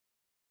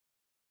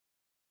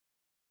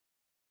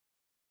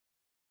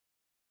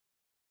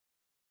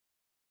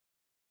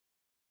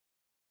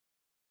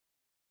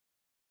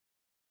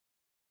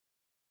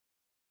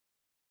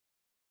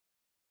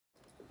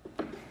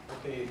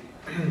Firstly,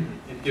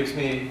 it gives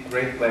me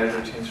great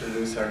pleasure to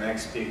introduce our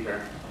next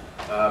speaker,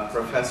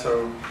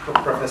 Professor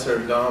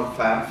Donald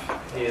Pfaff.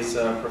 He is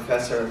a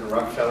professor at the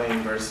Rockefeller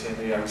University in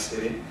New York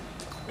City,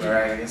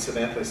 where I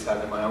incidentally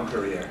started my own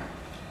career.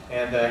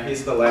 And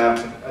he's the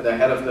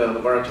head of the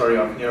Laboratory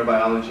of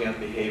Neurobiology and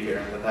Behavior,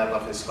 and the title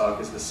of his talk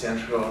is The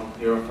Central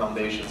Neural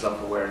Foundations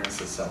of Awareness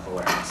and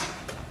Self-Awareness.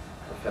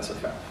 Professor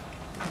Pfaff.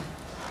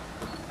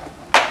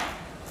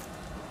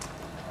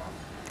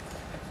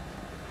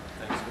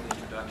 Thanks for the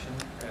introduction.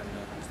 And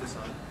is this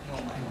on?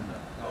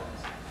 No.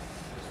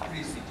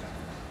 Please sit down.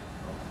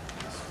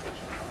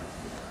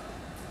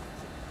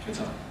 It's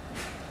on.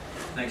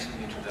 Thanks for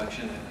the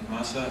introduction. And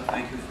Masa,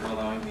 thank you for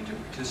allowing me to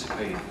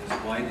participate in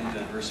this widely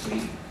diverse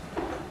meeting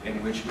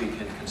in which we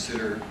can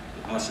consider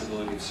the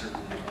possibility of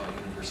certain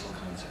universal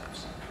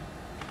concepts.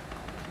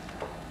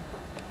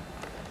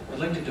 I'd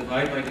like to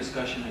divide my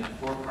discussion into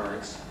 4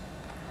 parts.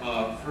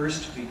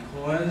 First,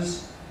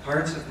 because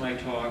parts of my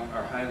talk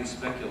are highly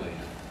speculative,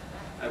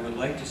 I would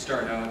like to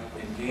start out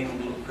and gain a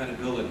little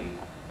credibility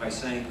by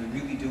saying we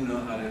really do know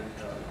how to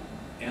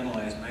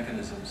analyze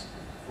mechanisms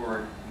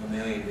for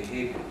mammalian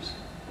behaviors.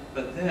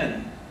 But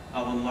then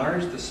I'll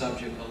enlarge the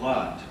subject a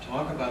lot to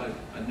talk about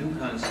a new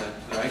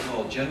concept that I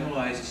call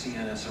generalized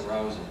CNS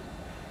arousal.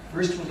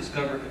 First we'll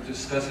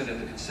discuss it at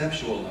the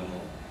conceptual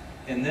level,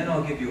 and then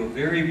I'll give you a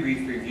very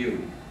brief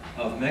review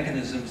of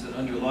mechanisms that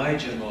underlie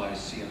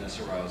generalized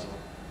CNS arousal,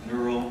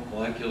 neural,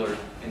 molecular,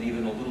 and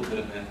even a little bit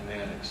of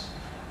mathematics.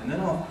 And then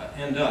I'll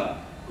end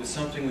up with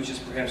something which is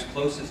perhaps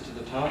closest to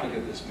the topic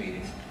of this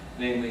meeting,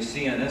 namely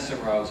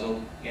CNS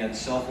arousal and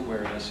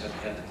self-awareness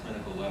at the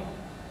clinical level.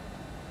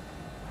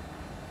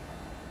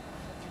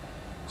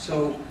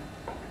 So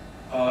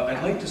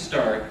I'd like to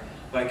start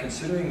by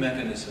considering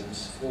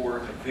mechanisms for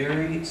a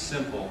very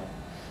simple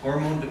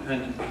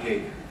hormone-dependent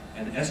behavior,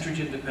 an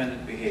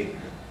estrogen-dependent behavior,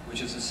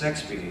 which is a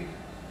sex behavior.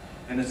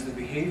 And it's the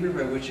behavior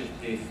by which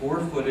a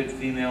 4-footed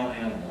female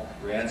animal,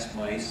 rats,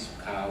 mice,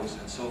 cows,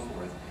 and so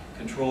forth,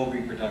 control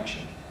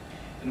reproduction.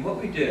 And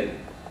what we did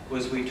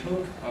was we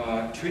took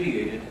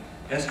tritiated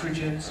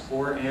estrogens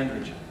or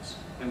androgens,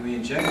 and we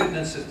injected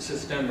them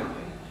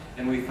systemically,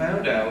 and we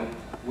found out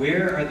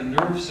where are the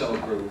nerve cell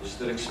groups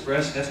that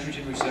express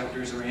estrogen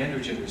receptors or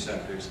androgen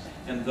receptors,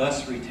 and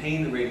thus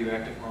retain the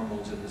radioactive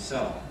hormones in the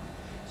cell.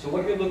 So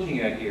what you're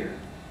looking at here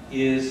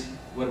is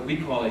what we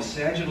call a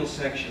sagittal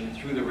section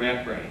through the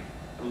rat brain.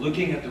 We're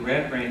looking at the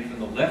rat brain from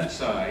the left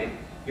side.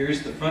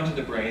 Here's the front of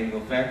the brain, the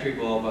olfactory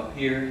bulb up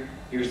here.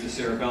 Here's the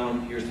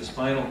cerebellum, here's the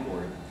spinal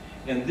cord.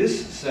 And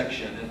this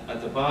section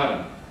at the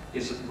bottom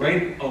is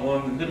right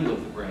along the middle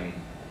of the brain.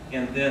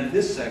 And then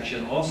this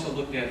section, also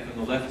looked at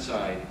from the left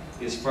side,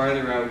 is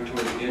farther out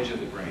toward the edge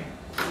of the brain.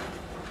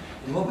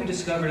 And what we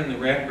discovered in the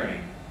rat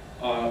brain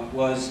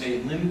was a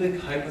limbic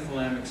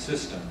hypothalamic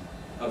system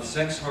of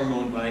sex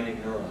hormone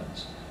binding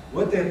neurons.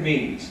 What that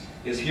means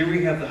is here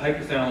we have the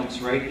hypothalamus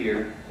right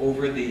here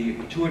over the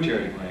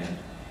pituitary gland,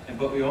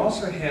 but we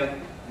also have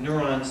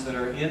neurons that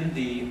are in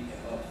the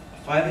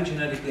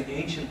phylogenetically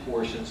ancient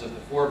portions of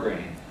the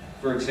forebrain.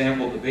 For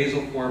example, the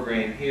basal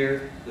forebrain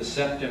here, the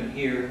septum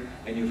here,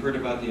 and you've heard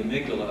about the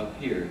amygdala up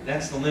here.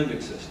 That's the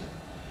limbic system.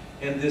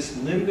 And this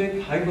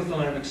limbic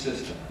hypothalamic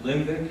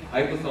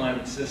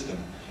system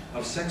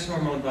of sex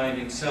hormone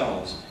binding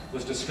cells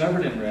was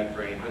discovered in rat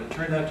brain, but it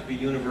turned out to be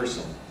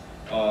universal.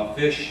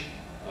 Fish,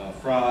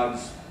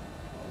 frogs,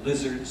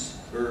 lizards,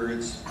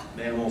 birds,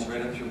 mammals,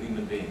 right up through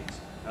human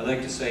beings. I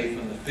like to say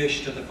from the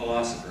fish to the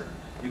philosopher,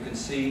 you can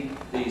see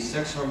the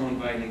sex hormone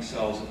binding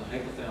cells in the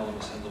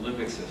hypothalamus and the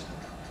limbic system.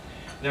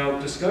 Now,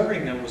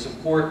 discovering them was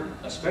important,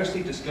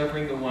 especially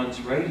discovering the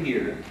ones right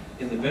here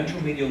in the ventral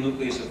medial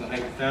nucleus of the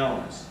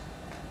hypothalamus,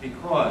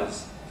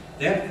 because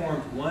that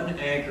formed one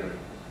anchor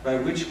by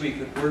which we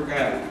could work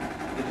out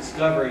the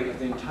discovery of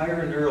the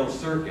entire neural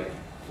circuit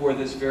for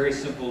this very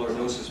simple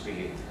lordosis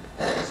behavior.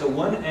 So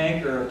one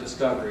anchor of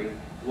discovery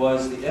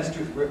was the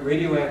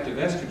radioactive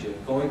estrogen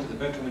going to the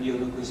ventral medial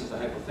nucleus of the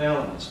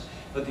hypothalamus.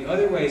 But the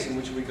other ways in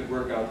which we could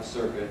work out the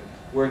circuit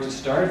were to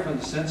start from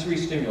the sensory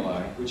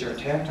stimuli, which are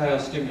tactile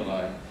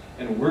stimuli,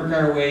 and work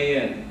our way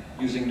in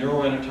using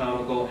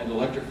neuroanatomical and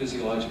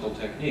electrophysiological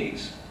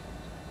techniques.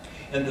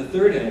 And the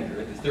third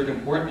anchor, the third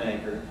important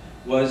anchor,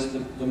 was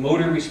the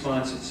motor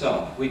response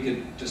itself. We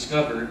could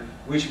discover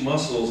which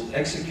muscles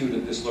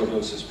executed this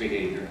lordosis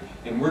behavior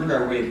and work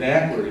our way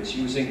backwards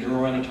using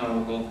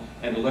neuroanatomical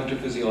and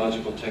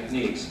electrophysiological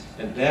techniques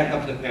and back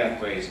up the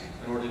pathways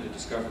in order to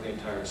discover the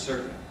entire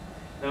circuit.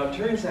 Now, it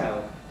turns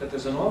out that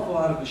there's an awful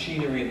lot of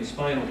machinery in the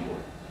spinal cord,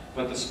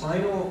 but the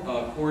spinal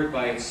cord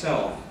by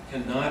itself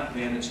cannot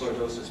manage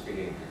lordosis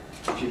behavior.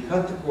 If you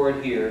cut the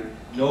cord here,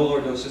 no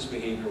lordosis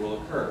behavior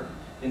will occur.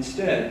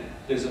 Instead,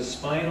 there's a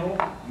spinal,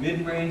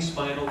 midbrain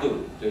spinal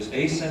loop. There's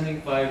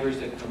ascending fibers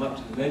that come up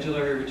to the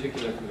medullary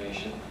reticular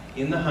formation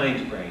in the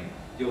hindbrain.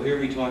 You'll hear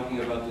me talking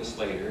about this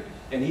later,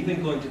 and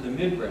even going to the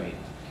midbrain.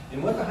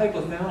 And what the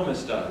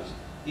hypothalamus does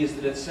is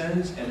that it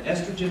sends an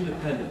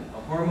estrogen-dependent,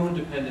 a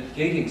hormone-dependent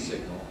gating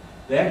signal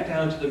back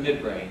down to the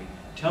midbrain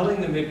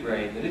telling the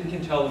midbrain that it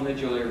can tell the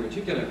medullary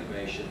reticular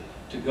information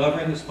to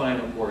govern the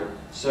spinal cord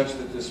such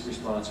that this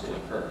response will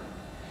occur.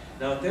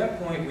 Now at that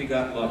point we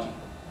got lucky,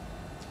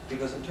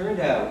 because it turned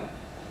out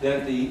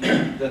that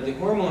the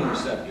hormone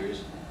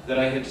receptors that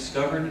I had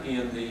discovered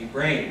in the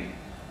brain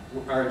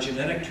are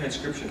genetic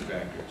transcription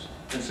factors.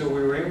 And so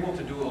we were able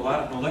to do a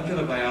lot of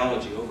molecular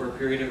biology over a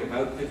period of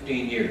about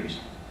 15 years.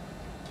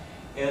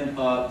 And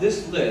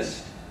this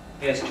list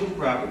has two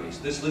properties.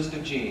 This list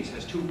of genes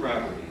has two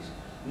properties.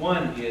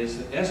 One is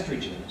that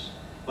estrogens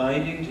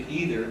binding to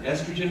either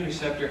estrogen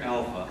receptor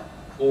alpha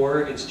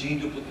or its gene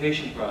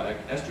duplication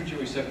product, estrogen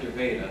receptor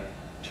beta,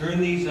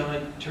 turn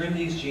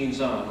these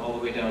genes on all the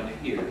way down to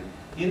here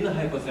in the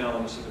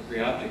hypothalamus of the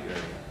preoptic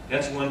area.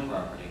 That's one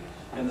property.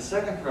 And the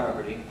second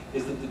property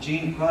is that the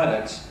gene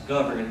products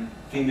govern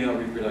female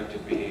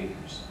reproductive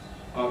behaviors.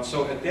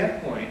 So at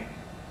that point,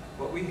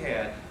 what we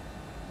had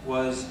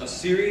was a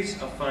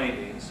series of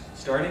findings,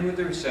 starting with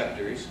the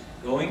receptors,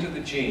 going to the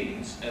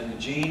genes, and the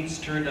genes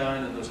turned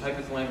on and those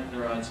hypothalamic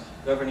neurons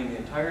governing the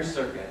entire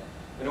circuit,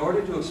 in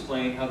order to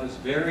explain how this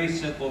very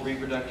simple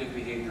reproductive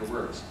behavior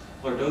works.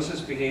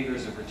 Lordosis behavior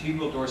is a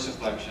vertebral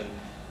dorsiflexion.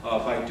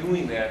 By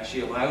doing that,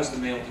 she allows the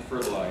male to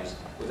fertilize.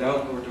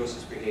 Without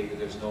lordosis behavior,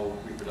 there's no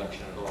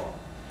reproduction at all.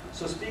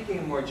 So speaking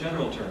in more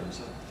general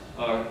terms,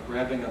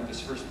 wrapping up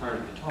this first part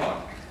of the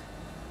talk,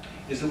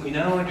 is that we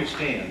now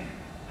understand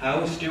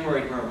how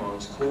steroid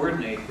hormones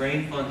coordinate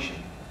brain function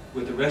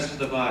with the rest of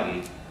the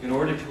body in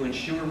order to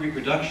ensure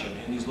reproduction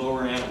in these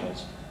lower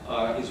animals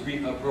is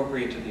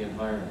appropriate to the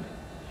environment.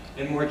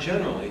 And more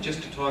generally,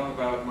 just to talk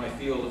about my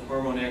field of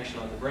hormone action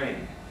on the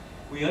brain,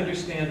 we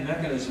understand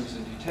mechanisms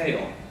in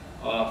detail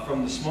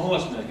from the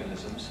smallest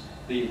mechanisms,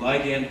 the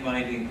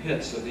ligand-binding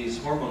pits of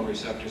these hormone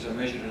receptors are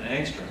measured in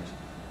angstroms,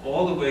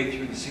 all the way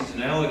through the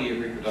seasonality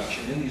of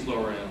reproduction in these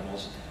lower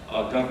animals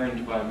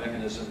governed by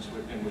mechanisms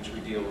in which we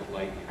deal with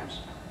light years.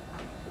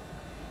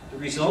 The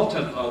result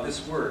of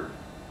this work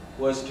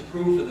was to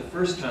prove for the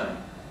first time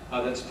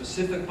that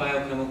specific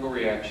biochemical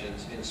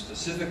reactions in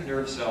specific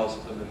nerve cells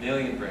of the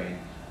mammalian brain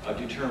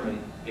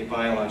determine a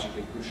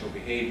biologically crucial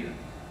behavior.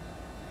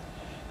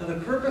 Now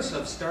the purpose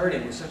of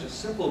starting with such a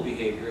simple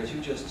behavior, as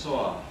you just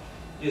saw,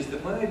 is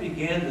that when I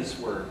began this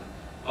work,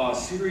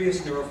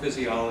 serious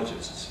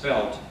neurophysiologists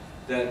felt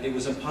that it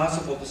was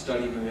impossible to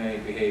study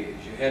mammalian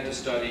behaviors. You had to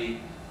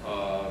study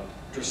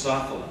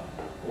Drosophila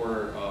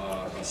or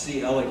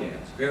C.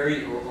 elegans,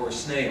 or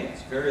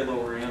snails, very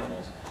lower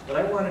animals. But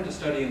I wanted to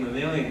study a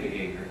mammalian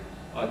behavior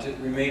to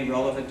remain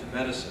relevant to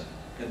medicine,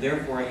 and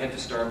therefore I had to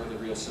start with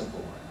a real simple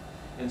one.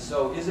 And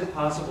so, is it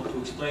possible to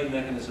explain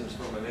mechanisms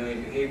for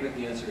mammalian behavior?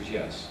 The answer is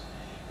yes.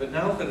 But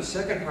now for the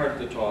second part of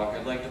the talk,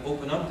 I'd like to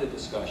open up the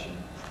discussion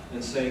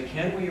and say,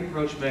 can we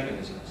approach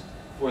mechanisms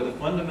for the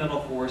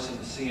fundamental force in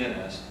the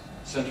CNS,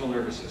 central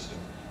nervous system,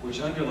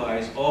 which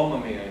underlies all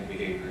mammalian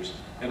behaviors?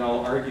 And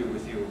I'll argue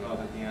with you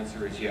that the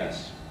answer is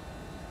yes.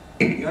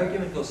 The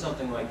argument goes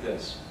something like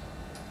this,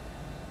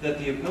 that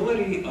the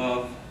ability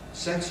of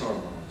sex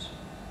hormones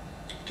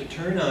to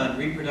turn on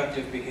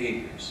reproductive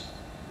behaviors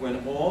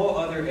when all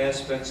other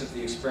aspects of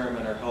the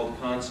experiment are held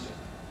constant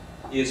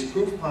is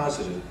proof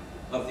positive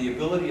of the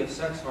ability of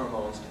sex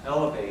hormones to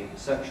elevate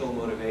sexual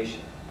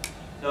motivation.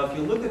 Now, if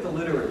you look at the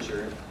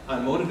literature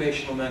on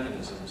motivational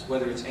mechanisms,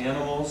 whether it's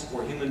animals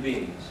or human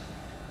beings,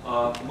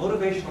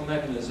 motivational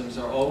mechanisms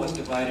are always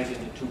divided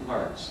into two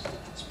parts.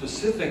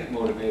 Specific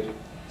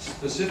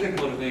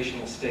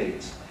motivational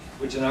states,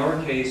 which in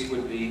our case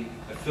would be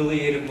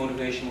affiliative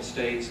motivational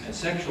states and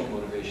sexual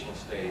motivational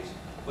states,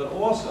 but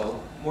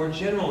also more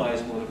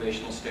generalized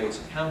motivational states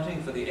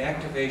accounting for the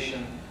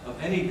activation of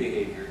any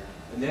behavior,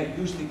 and that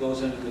usually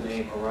goes under the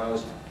name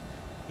arousal.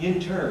 In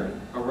turn,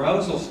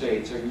 arousal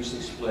states are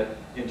usually split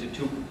into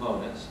two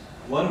components.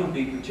 One would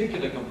be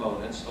particular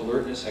components,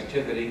 alertness,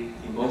 activity,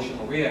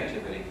 emotional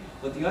reactivity,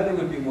 but the other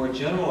would be more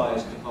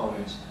generalized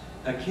components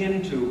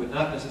akin to, but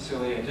not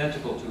necessarily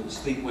identical to, the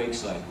sleep-wake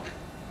cycle.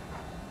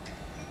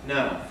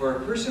 Now, for a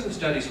person who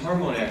studies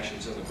hormone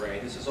actions in the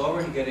brain, this is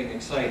already getting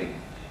exciting,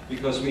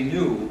 because we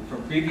knew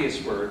from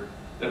previous work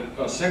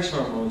that sex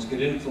hormones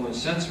could influence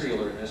sensory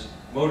alertness,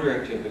 motor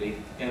activity,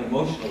 and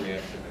emotional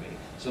reactivity.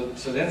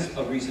 So that's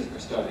a reason for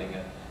studying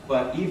it.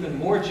 But even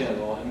more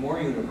general and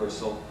more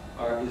universal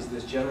is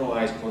this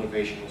generalized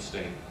motivational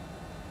state.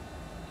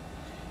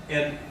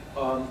 And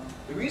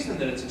the reason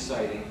that it's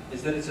exciting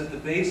is that it's at the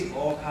base of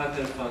all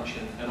cognitive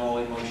function and all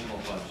emotional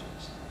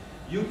functions.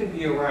 You can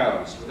be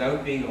aroused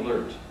without being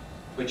alert,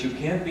 but you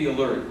can't be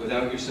alert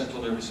without your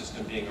central nervous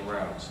system being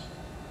aroused.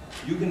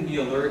 You can be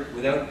alert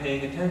without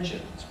paying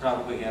attention. It's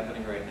probably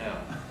happening right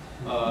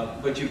now.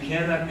 But you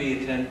cannot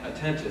be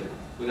attentive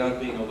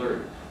without being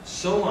alert.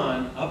 So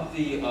on, up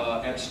the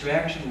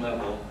abstraction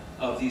level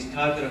of these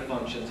cognitive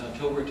functions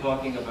until we're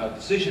talking about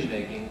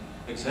decision-making,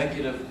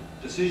 executive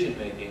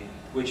decision-making,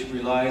 which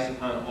relies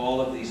upon all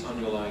of these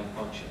underlying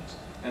functions.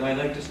 And I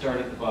like to start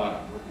at the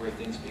bottom, where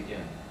things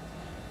begin.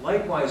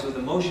 Likewise with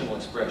emotional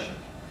expression.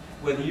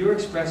 Whether you're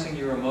expressing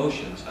your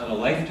emotions on a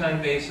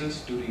lifetime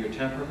basis due to your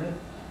temperament,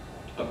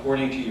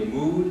 according to your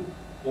mood,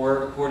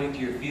 or according to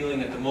your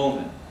feeling at the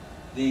moment.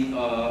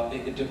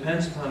 It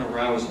depends upon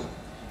arousal.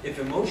 If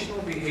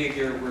emotional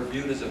behavior were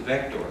viewed as a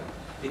vector,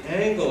 the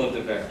angle of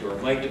the vector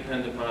might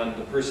depend upon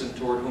the person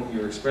toward whom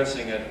you're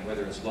expressing it,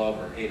 whether it's love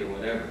or hate or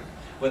whatever.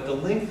 But the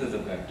length of the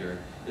vector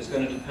is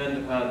going to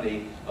depend upon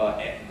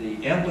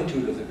the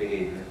amplitude of the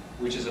behavior,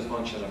 which is a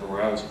function of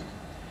arousal.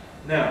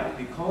 Now,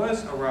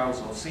 because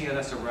arousal,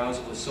 CNS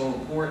arousal, is so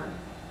important,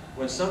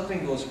 when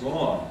something goes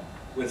wrong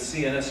with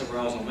CNS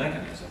arousal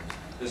mechanisms,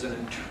 there's an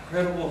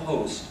incredible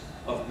host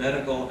of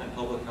medical and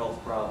public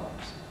health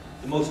problems.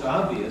 The most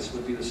obvious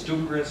would be the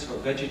stuporous or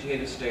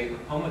vegetative state or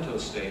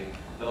comatose state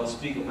that I'll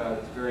speak about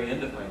at the very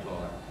end of my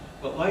talk.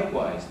 But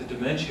likewise, the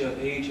dementia of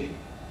aging,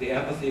 the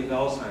apathy of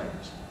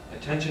Alzheimer's,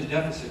 attention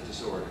deficit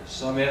disorders,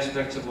 some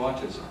aspects of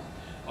autism,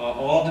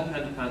 all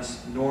depend upon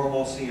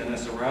normal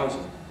CNS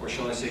arousal, or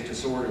shall I say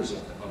disorders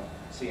of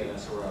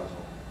CNS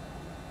arousal.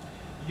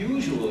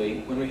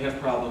 Usually, when we have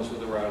problems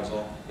with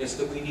arousal, it's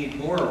that we need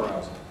more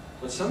arousal,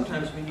 but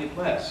sometimes we need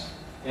less.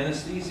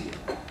 Anesthesia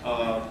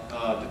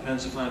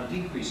depends upon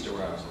decreased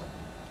arousal.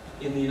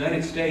 In the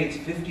United States,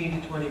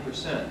 15 to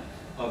 20%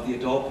 of the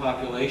adult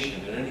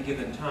population at any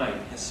given time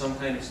has some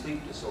kind of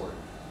sleep disorder.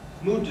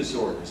 Mood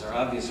disorders are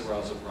obvious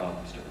arousal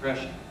problems,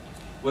 depression.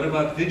 What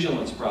about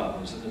vigilance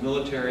problems in the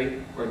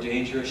military or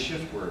dangerous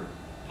shift work?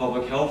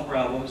 Public health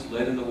problems,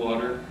 lead in the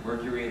water,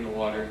 mercury in the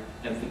water,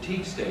 and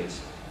fatigue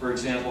states. For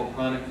example,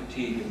 chronic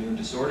fatigue, immune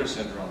disorder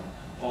syndrome,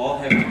 all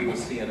have to do with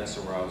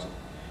CNS arousal.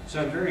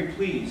 So I'm very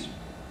pleased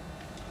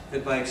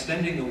that by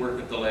extending the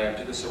work of the lab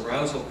to this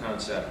arousal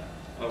concept,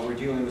 we're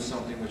dealing with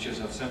something which is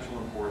of central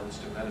importance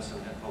to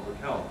medicine and public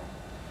health.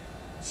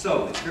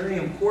 So it's very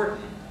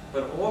important,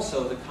 but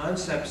also the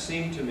concept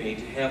seemed to me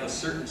to have a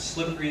certain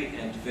slippery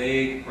and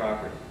vague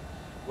property.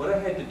 What I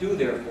had to do,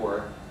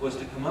 therefore, was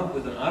to come up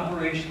with an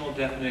operational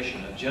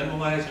definition of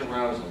generalized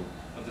arousal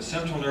of the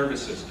central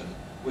nervous system,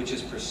 which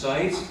is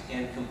precise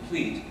and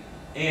complete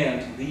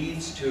and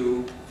leads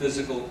to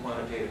physical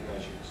quantitative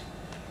measures.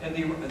 And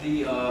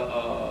the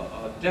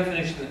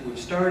definition that we've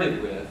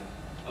started with,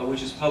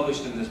 which is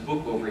published in this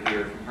book over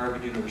here from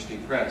Harvard University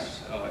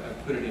Press,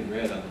 I've put it in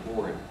red on the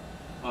board,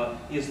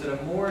 is that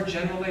a more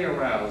generally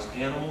aroused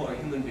animal or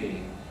human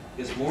being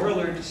is more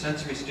alert to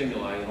sensory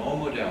stimuli in all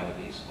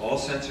modalities, all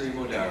sensory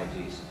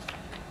modalities.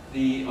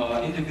 The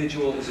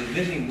individual is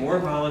emitting more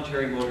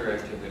voluntary motor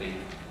activity,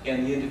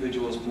 and the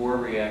individual is more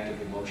reactive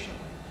emotionally.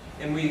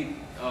 And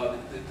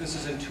this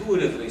is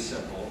intuitively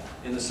simple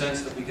in the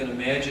sense that we can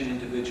imagine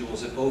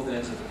individuals at both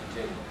ends of the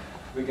continuum.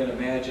 We can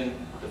imagine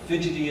the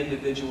fidgety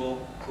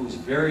individual who's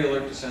very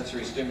alert to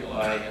sensory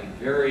stimuli and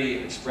very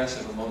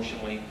expressive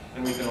emotionally,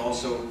 and we can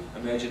also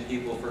imagine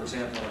people, for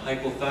example, in a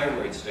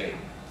hypothyroid state,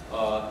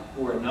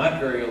 who are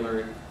not very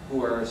alert,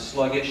 who are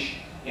sluggish,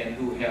 and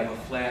who have a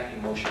flat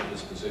emotional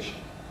disposition.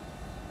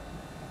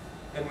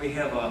 And we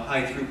have a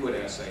high throughput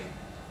assay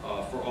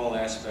for all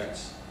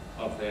aspects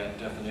of that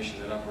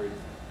definition that operates.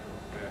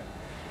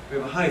 We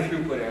have a high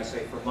throughput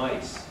assay for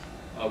mice,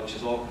 which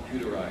is all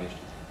computerized,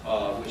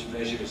 which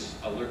measures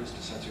alertness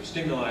to sensory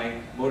stimuli,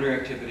 motor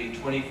activity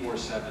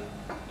 24/7,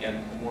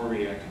 and more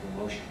reactive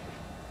emotion.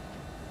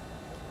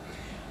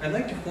 I'd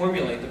like to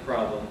formulate the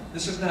problem.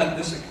 This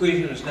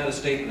equation is not a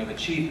statement of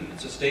achievement.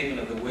 It's a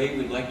statement of the way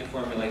we'd like to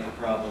formulate the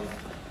problem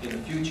in the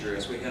future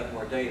as we have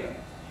more data.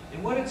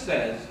 And what it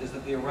says is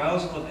that the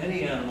arousal of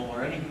any animal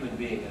or any human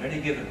being at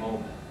any given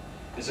moment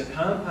is a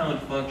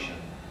compound function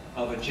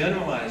of a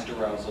generalized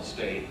arousal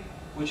state,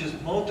 which is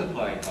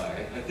multiplied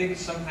by, I think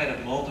it's some kind of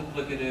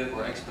multiplicative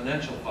or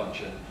exponential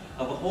function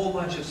of a whole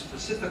bunch of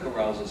specific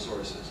arousal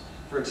sources.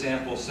 For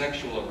example,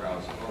 sexual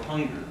arousal, or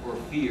hunger, or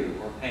fear,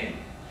 or pain.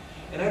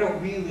 And I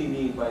don't really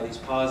mean by these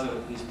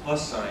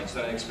plus signs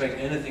that I expect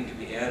anything to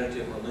be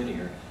additive or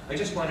linear. I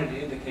just wanted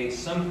to indicate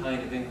some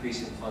kind of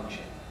increasing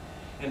function.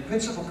 And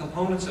principal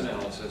components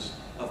analysis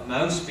of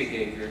mouse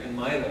behavior in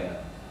my lab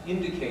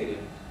indicated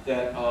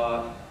that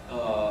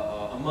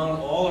among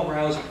all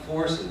arousal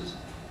forces,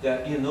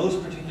 that in those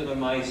particular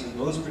mice, in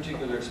those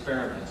particular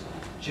experiments,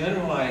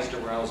 generalized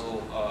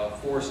arousal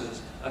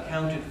forces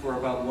accounted for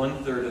about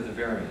 1/3 of the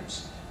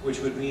variance, which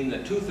would mean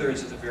that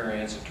 2/3 of the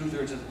variance, or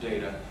 2/3 of the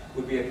data,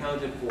 would be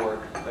accounted for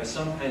by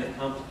some kind of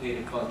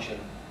complicated function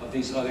of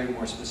these other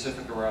more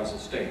specific arousal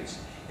states.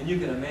 And you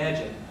can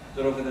imagine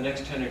that over the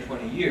next 10 or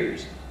 20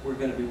 years, we're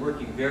going to be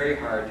working very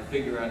hard to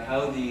figure out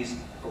how these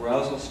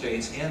arousal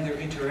states and their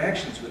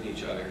interactions with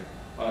each other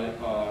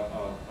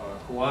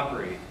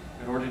cooperate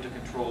in order to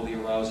control the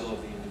arousal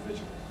of the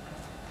individual.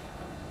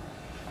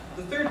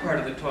 The third part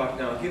of the talk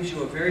now gives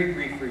you a very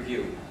brief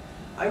review.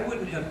 I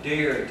wouldn't have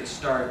dared to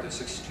start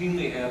this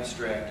extremely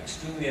abstract,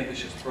 extremely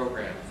ambitious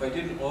program if I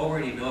didn't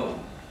already know,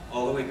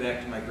 all the way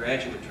back to my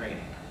graduate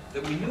training,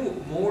 that we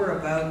knew more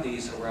about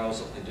these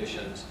arousal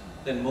conditions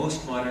than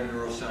most modern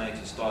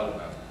neuroscientists thought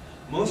about.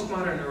 Most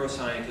modern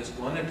neuroscientists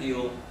want to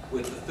deal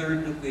with the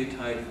third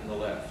nucleotide from the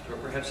left, or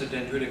perhaps a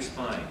dendritic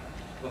spine.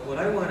 But what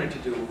I wanted to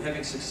do,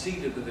 having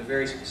succeeded with a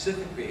very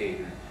specific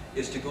behavior,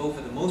 is to go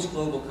for the most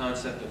global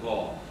concept of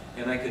all.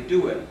 And I could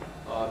do it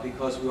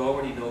because we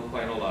already know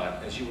quite a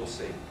lot, as you will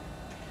see.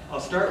 I'll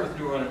start with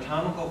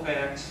neuroanatomical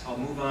facts. I'll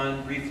move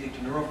on briefly to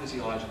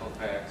neurophysiological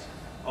facts.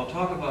 I'll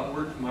talk about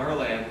work from our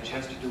lab, which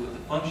has to do with the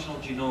functional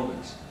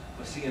genomics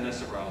of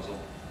CNS arousal.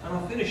 And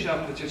I'll finish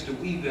up with just a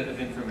wee bit of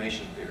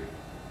information theory.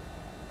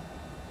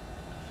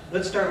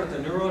 Let's start with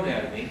the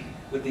neuroanatomy,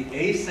 with the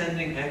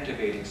ascending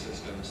activating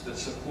systems that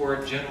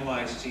support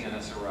generalized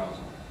CNS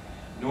arousal.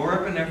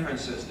 Norepinephrine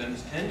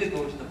systems tend to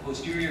go to the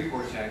posterior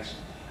cortex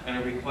and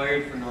are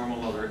required for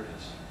normal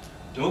alertness.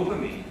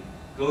 Dopamine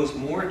goes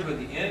more toward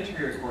the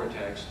anterior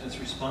cortex and is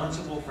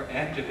responsible for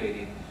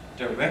activating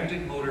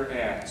directed motor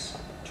acts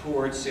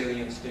towards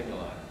salient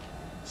stimuli.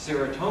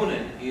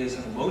 Serotonin is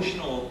an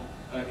emotionally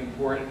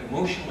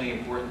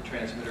important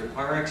transmitter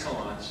par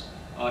excellence.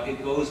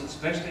 It goes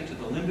especially to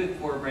the limbic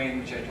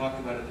forebrain, which I talked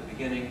about at the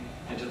beginning,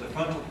 and to the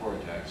frontal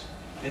cortex.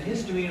 And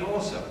histamine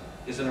also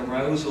is an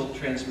arousal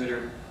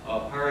transmitter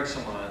par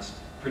excellence,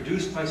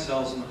 produced by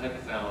cells in the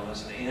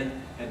hypothalamus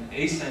and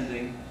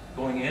ascending,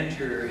 going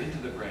anterior into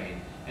the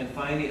brain. And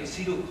finally,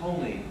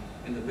 acetylcholine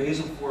in the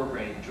basal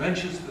forebrain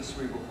drenches the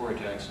cerebral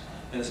cortex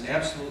and is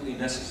absolutely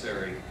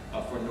necessary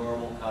for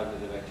normal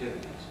cognitive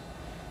activities.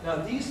 Now,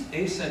 these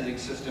ascending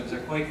systems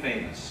are quite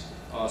famous.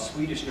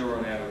 Swedish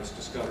neuroanatomists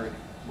discovered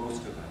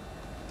most of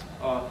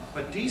them.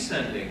 But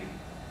descending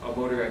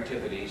motor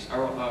activities,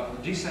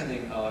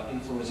 descending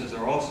influences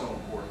are also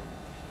important.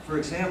 For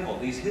example,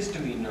 these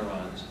histamine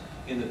neurons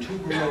in the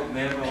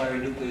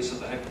tuberomammillary nucleus of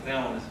the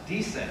hypothalamus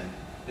descend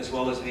as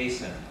well as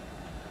ascend.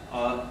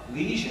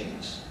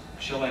 Lesions,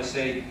 shall I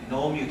say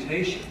null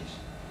mutations,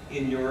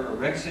 in your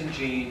orexin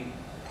gene,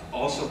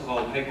 also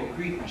called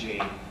hypocretin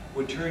gene,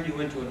 would turn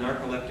you into a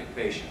narcoleptic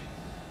patient.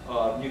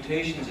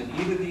 Mutations in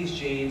either these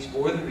genes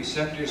or the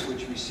receptors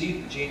which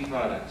receive the gene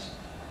products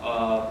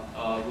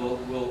will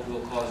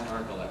cause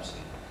narcolepsy.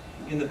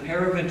 In the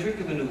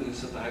paraventricular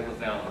nucleus of the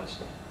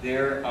hypothalamus,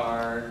 there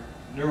are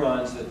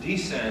neurons that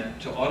descend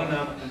to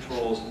autonomic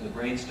controls in the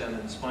brainstem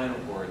and the spinal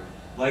cord,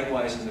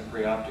 likewise in the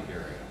preoptic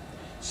area.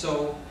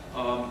 So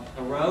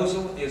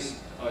arousal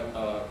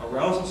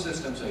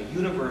systems are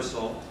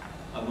universal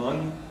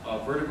among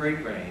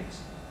vertebrate brains.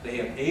 They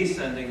have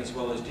ascending as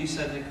well as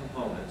descending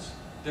components.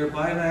 They're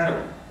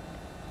bilateral.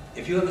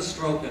 If you have a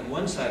stroke on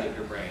one side of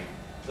your brain,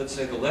 let's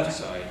say the left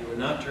side, you are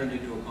not turned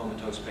into a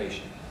comatose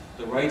patient.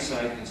 The right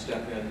side can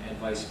step in and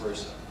vice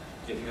versa.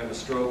 If you have a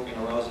stroke and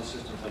arousal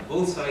systems on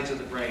both sides of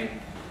the brain,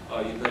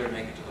 you better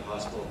make it to the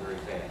hospital very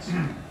fast.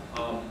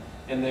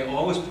 And they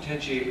always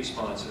potentiate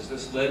responses.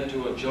 This led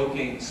to a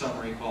joking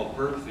summary called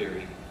PERP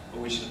theory,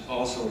 which is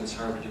also in this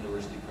Harvard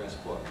University Press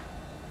book.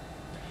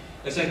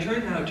 As I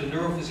turn now to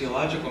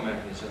neurophysiological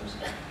mechanisms,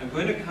 I'm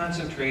going to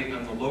concentrate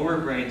on the lower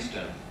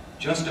brainstem,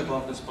 just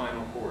above the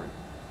spinal cord.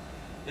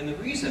 And the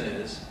reason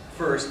is,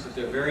 first, that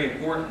they're very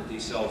important,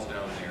 these cells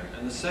down there,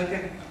 and the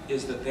second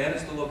is that that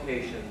is the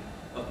location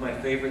of my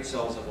favorite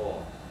cells of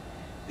all.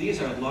 These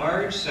are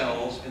large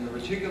cells in the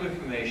reticular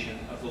formation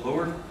of the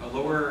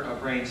lower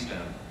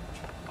brainstem,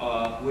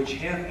 which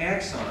have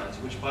axons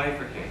which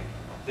bifurcate.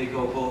 They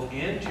go both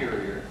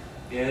anterior,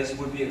 as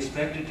would be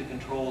expected to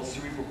control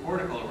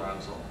cerebrocortical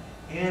arousal,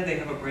 and they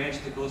have a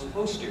branch that goes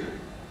posterior,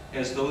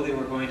 as though they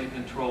were going to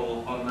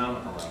control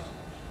autonomic arousal.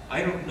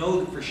 I don't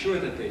know for sure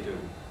that they do,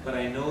 but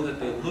I know that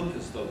they look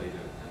as though they do,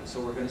 and so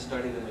we're going to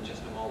study them in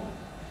just a moment.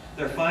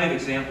 There are 5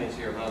 examples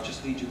here, but I'll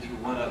just lead you through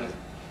one other.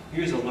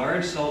 Here's a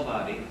large cell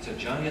body. It's a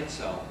giant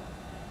cell,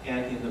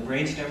 and in the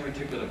brainstem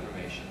reticular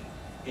formation,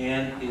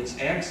 and its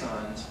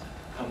axons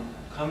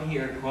come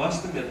here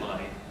across the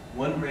midline.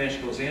 One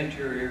branch goes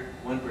anterior,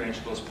 one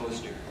branch goes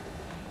posterior.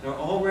 Now,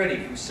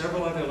 already from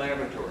several other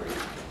laboratories,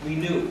 we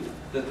knew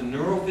that the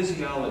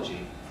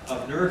neurophysiology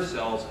of nerve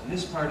cells in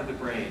this part of the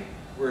brain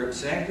were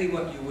exactly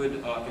what you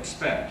would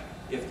expect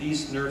if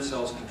these nerve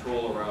cells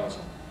control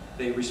arousal.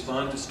 They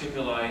respond to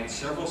stimuli in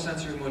several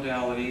sensory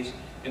modalities,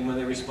 and when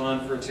they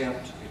respond, for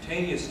example, to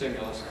cutaneous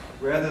stimulus,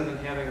 rather than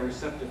having a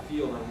receptive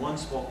field on one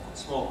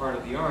small part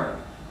of the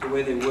arm, the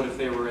way they would if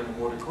they were in the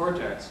motor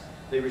cortex,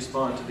 they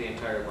respond to the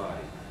entire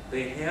body.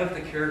 They have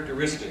the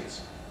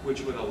characteristics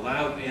which would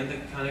allow, and the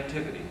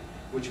connectivity,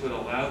 which would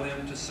allow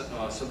them to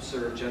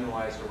subserve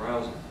generalized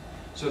arousal.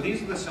 So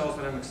these are the cells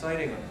that I'm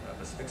excited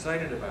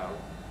about.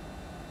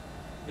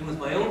 And with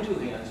my own 2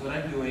 hands, what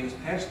I'm doing is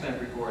patch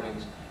clamp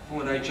recordings from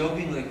what I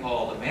jokingly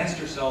call the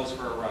master cells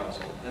for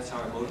arousal. That's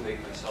how I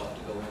motivate myself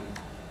to go in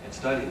and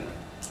study them.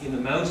 In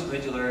the mouse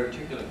medullary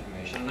reticular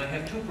formation, and I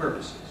have 2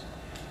 purposes.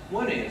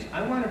 One is,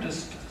 I wanted to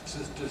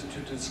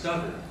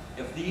discover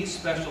if these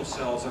special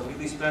cells are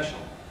really special.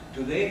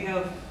 Do they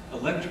have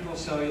electrical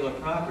cellular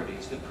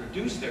properties that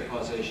produce their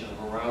causation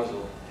of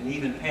arousal and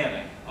even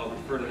panic? I'll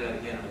refer to that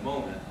again in a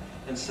moment.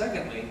 And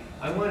secondly,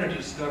 I wanted to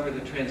discover the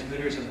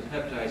transmitters and the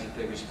peptides that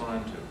they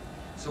respond to.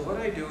 So what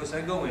I do is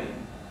I go in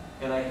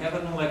and I have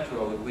an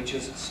electrode which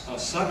is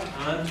sucked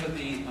onto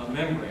the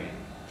membrane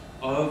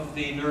of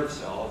the nerve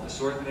cell, of the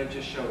sort that I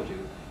just showed you,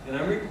 and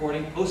I'm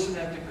recording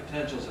postsynaptic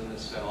potentials in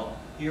this cell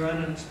here on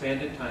an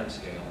expanded time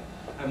scale.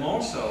 I'm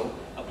also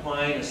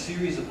applying a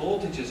series of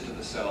voltages to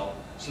the cell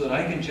so that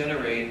I can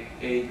generate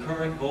a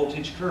current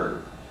voltage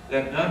curve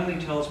that not only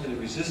tells me the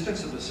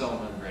resistance of the cell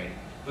membrane,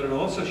 but it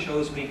also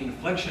shows me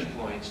inflection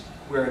points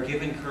where a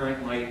given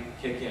current might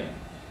kick in.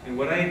 And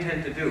what I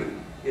intend to do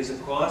is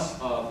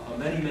across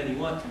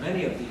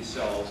many of these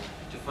cells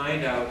to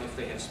find out if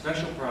they have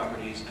special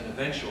properties, and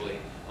eventually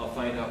I'll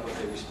find out what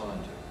they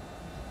respond to.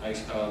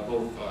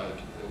 Both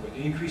would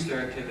increase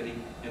their activity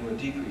and would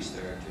decrease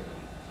their activity.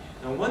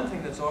 Now, one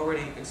thing that's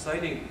already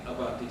exciting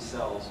about these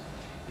cells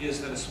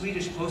is that a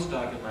Swedish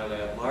postdoc in my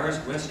lab, Lars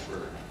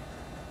Westberg,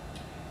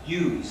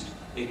 used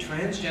a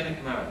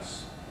transgenic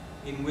mouse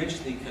in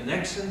which the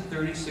connexin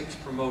 36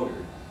 promoter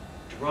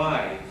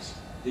drives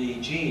the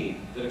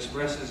gene that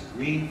expresses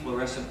green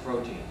fluorescent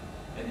protein,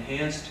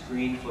 enhanced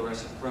green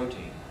fluorescent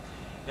protein.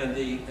 And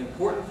the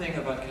important thing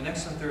about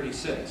connexin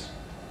 36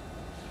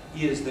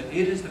 is that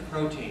it is the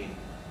protein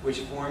which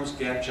forms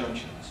gap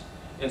junctions.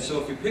 And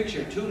so if you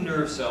picture two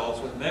nerve cells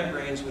with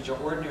membranes which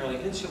are ordinarily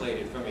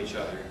insulated from each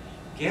other,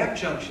 gap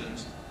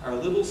junctions are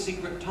little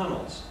secret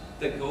tunnels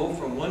that go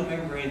from one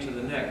membrane to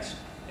the next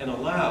and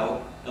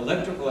allow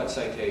electrical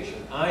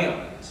excitation,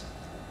 ions,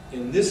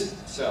 in this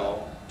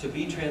cell to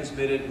be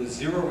transmitted with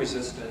zero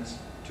resistance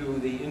to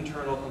the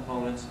internal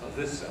components of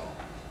this cell.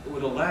 It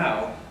would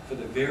allow for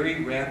the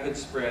very rapid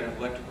spread of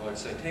electrical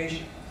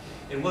excitation.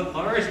 And what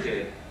Lars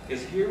did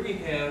is, here we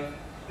have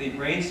the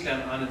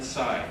brainstem on its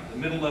side. The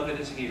middle of it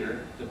is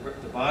here,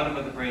 the bottom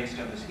of the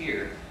brainstem is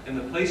here, and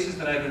the places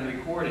that I've been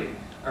recording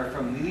are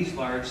from these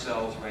large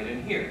cells right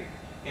in here.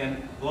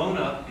 And blown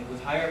up and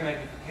with higher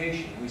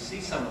magnification, we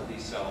see some of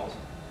these cells.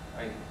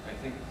 I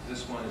think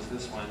this one is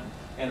this one,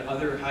 and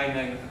other high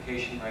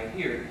magnification right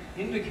here,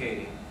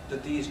 indicating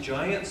that these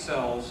giant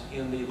cells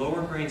in the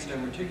lower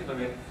brainstem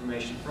reticular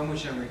formation from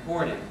which I'm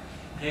recording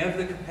have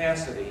the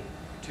capacity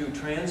to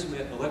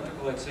transmit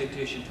electrical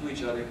excitation to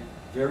each other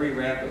very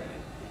rapidly.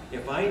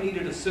 If I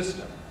needed a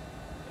system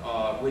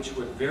which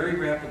would very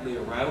rapidly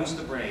arouse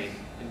the brain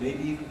and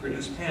maybe even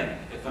produce panic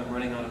if I'm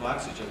running out of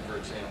oxygen, for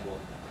example,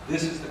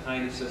 this is the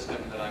kind of system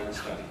that I would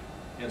study.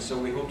 And so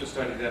we hope to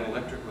study that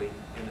electrically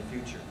in the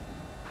future.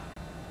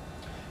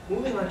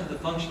 Moving on to the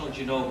functional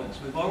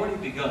genomics, we've already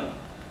begun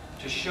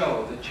to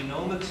show that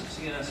genomics of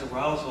CNS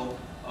arousal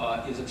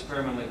is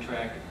experimentally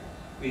attractive.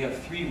 We have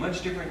three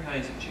much different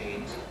kinds of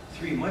genes,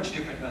 three much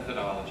different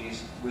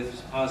methodologies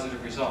with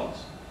positive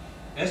results.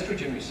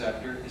 Estrogen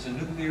receptor is a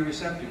nuclear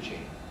receptor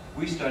gene.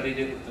 We studied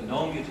it with the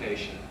null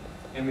mutation,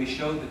 and we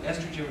showed that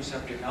estrogen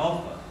receptor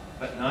alpha,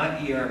 but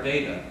not ER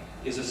beta,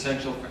 is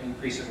essential for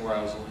increasing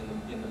arousal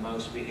in the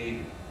mouse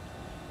behavior.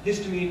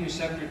 Histamine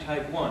receptor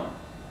type 1.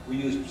 We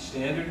used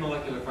standard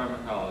molecular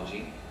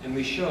pharmacology, and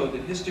we showed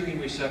that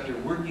histamine receptor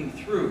working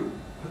through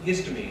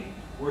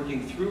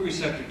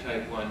receptor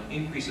type 1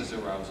 increases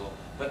arousal,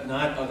 but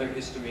not other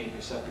histamine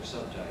receptor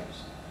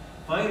subtypes.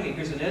 Finally,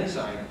 here's an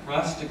enzyme,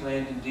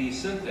 prostaglandin D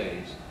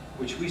synthase,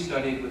 which we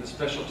studied with a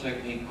special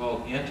technique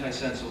called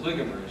antisense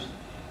oligomers,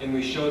 and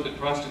we showed that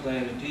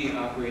prostaglandin D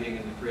operating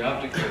in the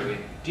preoptic area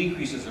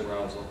decreases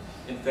arousal.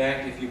 In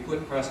fact, if you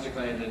put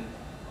prostaglandin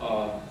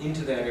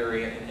into that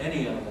area in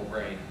any animal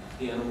brain,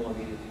 the animal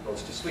immediately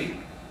goes to sleep.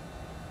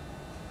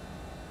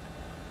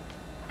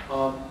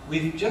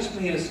 We've just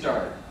made a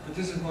start, but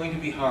this is going to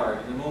be hard,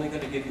 and I'm only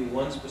going to give you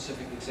one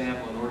specific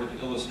example in order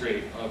to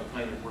illustrate the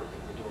kind of work that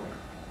we're doing.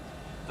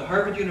 The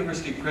Harvard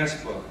University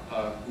Press book,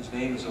 whose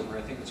name is over,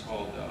 I think it's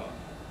called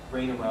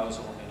Brain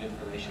Arousal and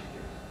Information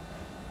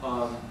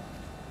Theory,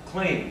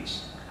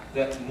 claims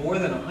that more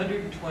than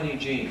 120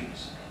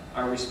 genes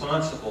are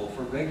responsible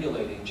for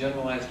regulating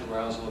generalized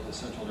arousal of the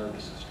central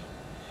nervous system.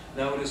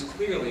 Now, it is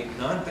clearly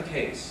not the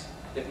case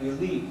that we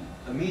leap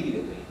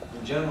immediately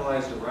from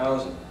generalized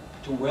arousal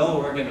to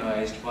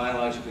well-organized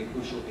biologically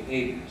crucial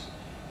behaviors.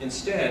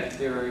 Instead,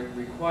 there are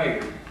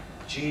required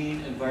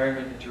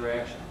gene-environment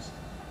interactions.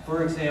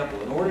 For example,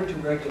 in order to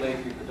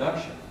regulate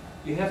reproduction,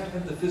 you have to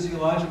have the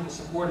physiological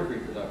support of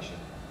reproduction.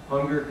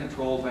 Hunger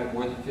controlled by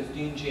more than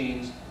 15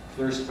 genes,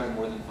 thirst by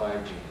more than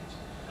 5 genes.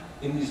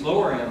 In these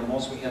lower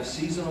animals, we have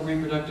seasonal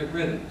reproductive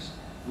rhythms.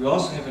 We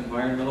also have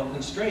environmental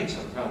constraints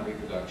upon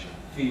reproduction,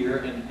 fear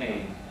and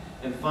pain.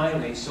 And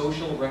finally,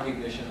 social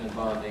recognition and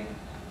bonding,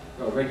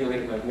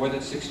 regulated by more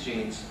than 6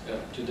 genes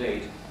to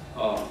date,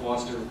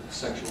 foster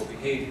sexual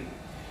behavior.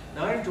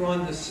 Now, I've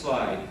drawn this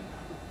slide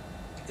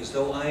as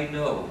though I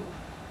know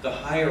the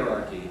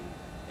hierarchy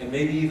and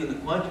maybe even the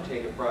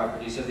quantitative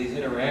properties of these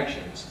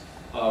interactions,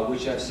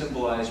 which I've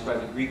symbolized by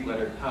the Greek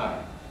letter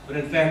chi. But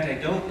in fact, I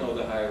don't know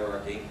the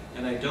hierarchy,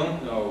 and I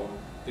don't know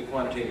the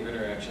quantitative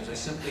interactions. I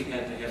simply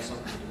had to have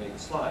something to make a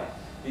slide,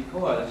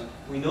 because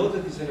we know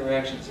that these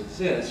interactions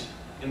exist,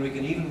 and we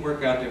can even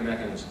work out their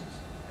mechanisms.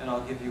 And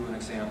I'll give you an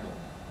example.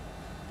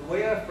 The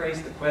way I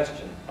phrase the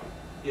question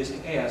is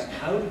to ask,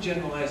 how do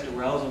generalized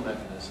arousal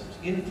mechanisms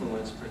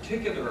influence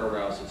particular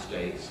arousal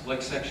states,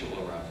 like sexual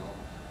arousal,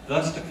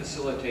 thus to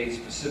facilitate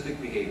specific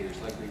behaviors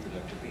like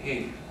reproductive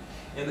behavior?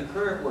 And the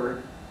current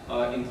work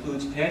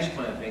includes patch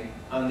clamping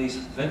on these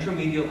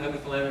ventromedial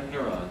hypothalamic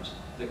neurons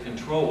that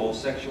control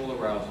sexual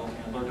arousal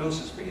and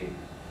lordosis behavior.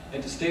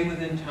 And to stay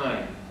within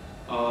time,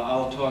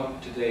 I'll talk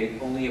today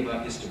only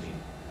about histamine.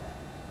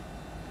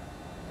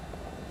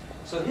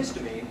 So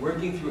histamine,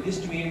 working through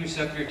histamine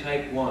receptor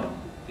type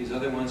 1, these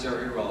other ones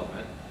are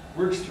irrelevant,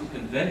 works through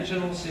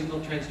conventional signal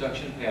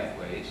transduction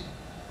pathways,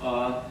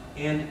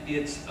 and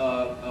its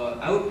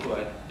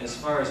output, as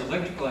far as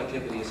electrical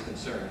activity is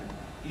concerned,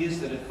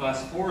 is that it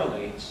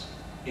phosphorylates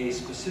a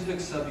specific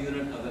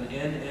subunit of an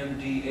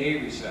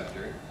NMDA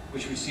receptor,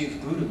 which receives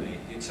glutamate,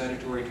 the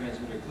excitatory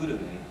transmitter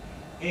glutamate,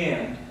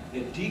 and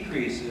it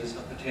decreases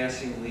a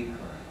potassium leak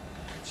current.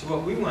 So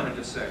what we wanted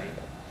to say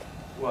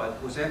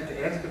was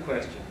to ask the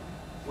question,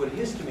 would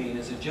histamine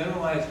as a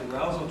generalized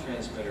arousal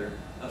transmitter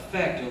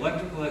affect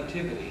electrical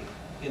activity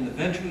in the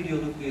ventromedial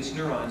nucleus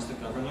neurons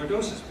that govern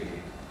lordosis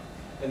behavior?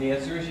 And the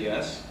answer is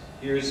yes.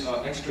 Here's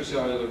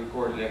extracellular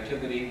recorded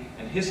activity,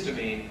 and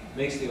histamine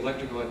makes the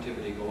electrical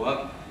activity go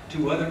up.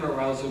 Two other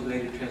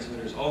arousal-related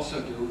transmitters also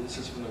do. This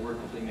is from the work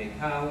of Li Mei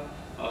Cao,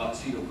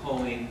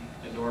 acetylcholine,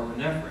 and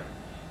norepinephrine.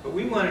 But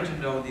we wanted to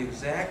know the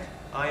exact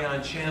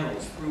ion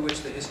channels through which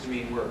the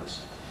histamine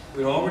works.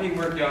 We'd already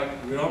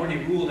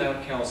ruled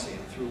out calcium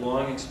through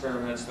long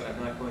experiments that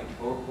I'm not going to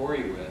bore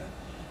you with.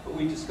 But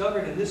we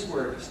discovered in this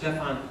work of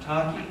Stefan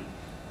Pataki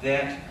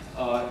that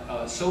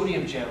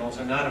sodium channels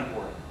are not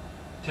important.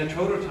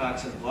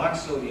 Tetrodotoxin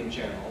blocks sodium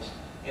channels,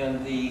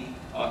 and the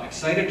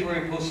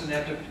excitatory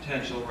postsynaptic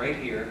potential right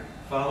here,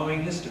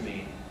 following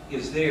histamine,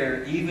 is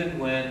there even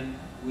when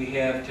we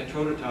have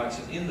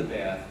tetrodotoxin in the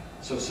bath,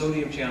 so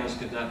sodium channels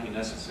could not be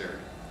necessary.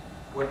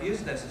 What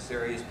is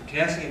necessary is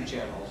potassium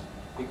channels,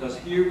 because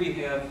here we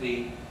have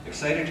the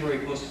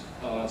excitatory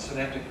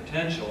postsynaptic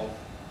potential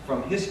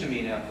from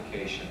histamine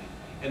application,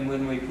 and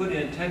when we put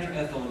in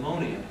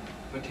tetraethylammonium,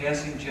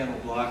 potassium channel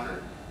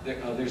blocker,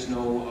 there's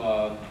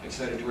no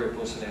excitatory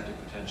postsynaptic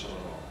potential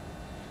at all.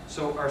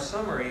 So our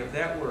summary of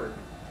that work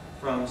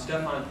from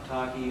Stefan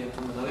Pataki and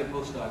from another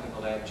postdoc in the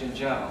lab, Jin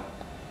Zhao,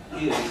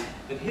 is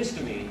that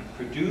histamine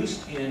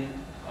produced in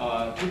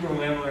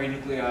tuberomammillary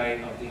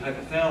nuclei of the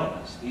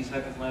hypothalamus, these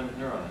hypothalamic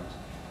neurons,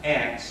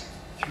 acts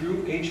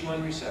through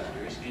H1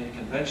 receptors and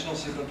conventional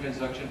signal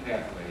transduction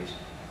pathways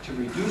to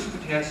reduce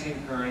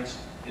potassium currents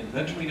in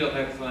ventromedial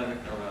hypothalamic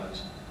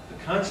neurons. The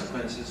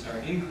consequences are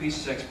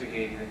increased sex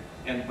behavior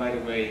and, by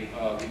the way,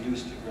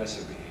 reduced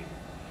aggressive behavior.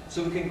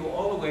 So we can go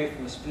all the way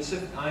from a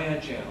specific ion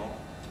channel,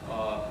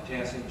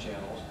 potassium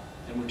channels,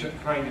 and we're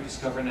trying to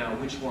discover now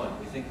which one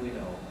we think we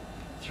know,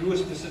 through a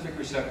specific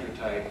receptor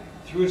type,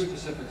 through a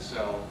specific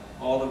cell,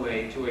 all the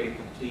way to a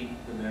complete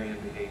mammalian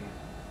behavior.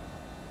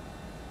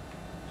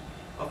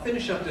 I'll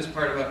finish up this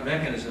part about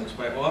mechanisms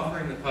by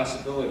offering the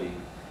possibility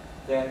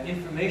that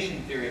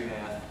information theory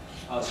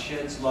math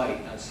sheds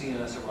light on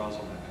CNS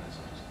arousal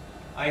mechanisms.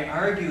 I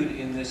argued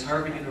in this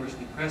Harvard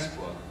University Press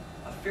book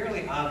a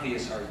fairly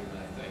obvious argument,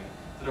 I think,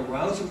 that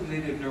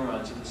arousal-related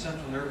neurons in the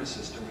central nervous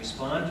system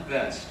respond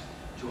best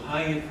to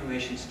high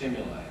information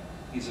stimuli.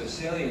 These are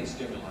salient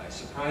stimuli,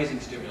 surprising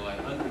stimuli,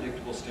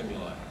 unpredictable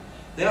stimuli.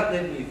 That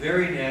led me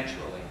very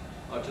naturally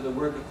to the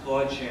work of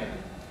Claude Shannon,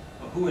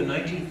 who in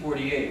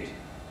 1948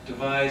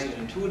 devised an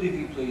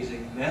intuitively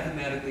pleasing,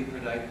 mathematically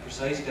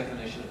precise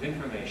definition of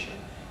information.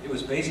 It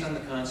was based on the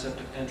concept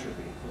of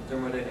entropy from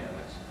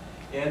thermodynamics.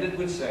 And it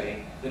would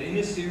say that in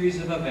a series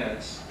of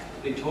events,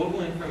 the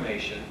total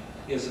information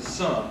is a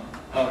sum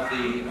of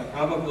the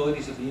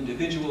probabilities of the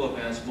individual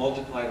events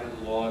multiplied with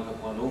the log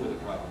of 1 over the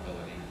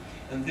probability.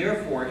 And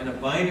therefore, in a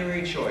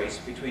binary choice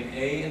between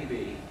A and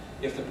B,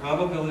 if the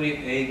probability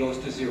of A goes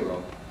to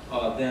 0,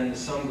 then the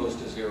sum goes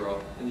to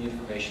 0 and the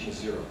information is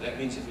 0. That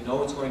means if you know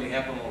what's going to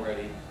happen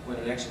already, when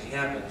it actually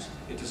happens,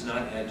 it does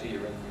not add to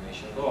your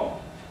information at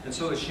all. And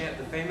so the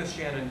famous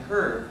Shannon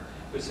curve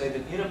would say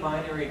that in a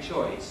binary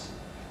choice,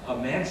 a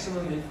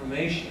maximum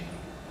information,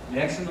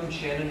 maximum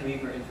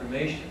Shannon-Weaver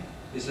information,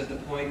 is at the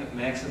point of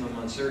maximum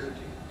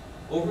uncertainty.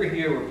 Over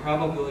here, where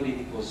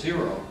probability equals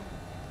 0,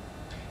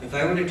 if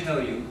I were to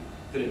tell you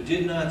that it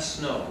did not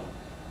snow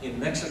in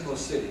Mexico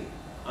City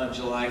on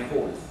July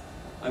 4th,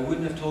 I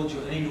wouldn't have told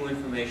you any new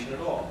information at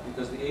all,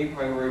 because the a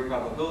priori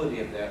probability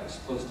of that was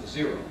close to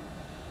 0.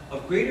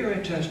 Of greater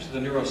interest to the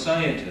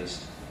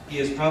neuroscientist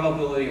is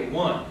probability of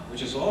 1,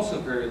 which is also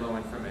very low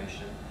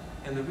information.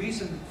 And the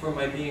reason for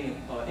my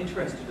being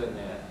interested in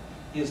that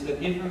is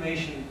that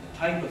information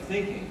type of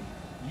thinking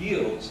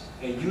yields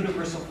a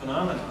universal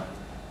phenomenon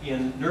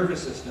in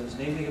nervous systems,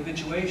 namely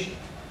habituation.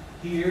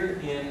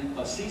 Here in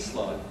a sea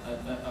slug,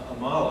 a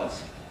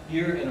mollusk,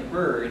 here in a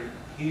bird,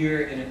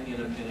 here in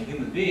a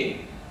human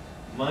being,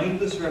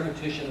 mindless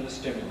repetition of a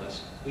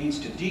stimulus leads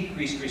to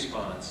decreased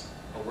response.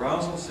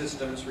 Arousal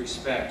systems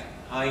respect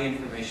high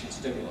information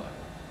stimuli.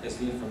 As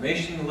the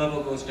information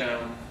level goes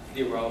down,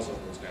 the arousal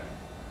goes down.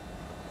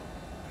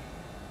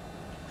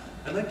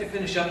 I'd like to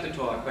finish up the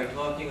talk by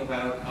talking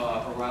about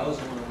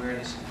arousal and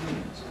awareness in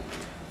humans.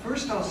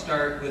 First, I'll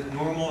start with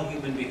normal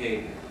human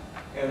behavior,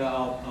 and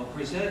I'll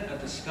present a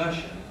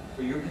discussion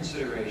for your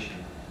consideration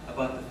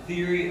about the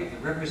theory of the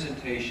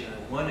representation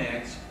of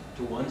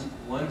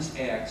one's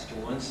acts to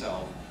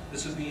oneself.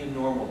 This would be in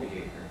normal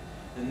behavior.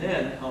 And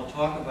then I'll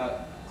talk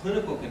about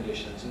clinical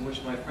conditions in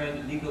which my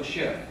friend Nico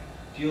Schiff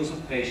deals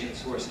with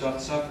patients who are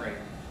suffering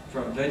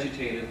from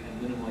vegetative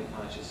and minimally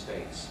conscious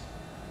states.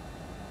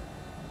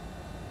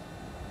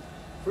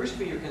 First,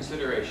 for your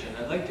consideration,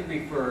 I'd like to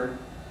refer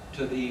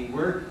to the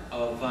work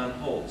of von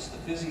Holtz, the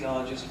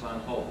physiologist von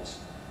Holtz,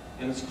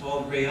 and it's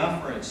called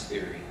reafference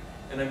theory.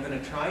 And I'm going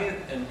to try it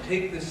and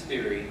take this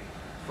theory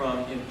from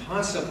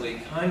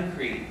impossibly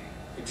concrete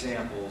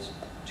examples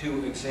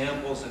to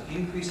examples of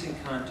increasing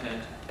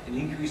content and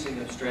increasing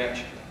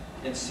abstraction,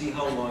 and see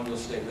how long you'll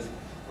stay with me,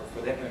 or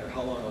for that matter,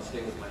 how long I'll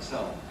stay with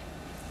myself.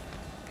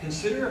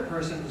 Consider a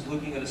person who's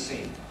looking at a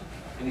scene,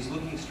 and he's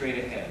looking straight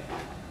ahead.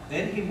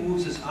 Then he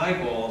moves his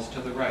eyeballs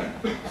to the right.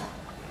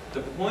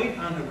 The point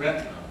on the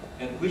retina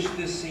at which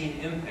this scene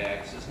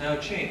impacts is now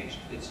changed.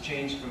 It's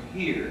changed from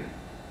here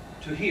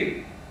to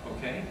here,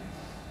 okay?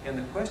 And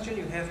the question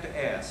you have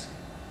to ask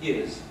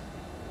is,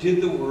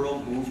 did the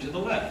world move to the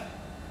left?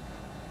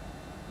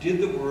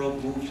 Did the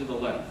world move to the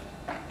left?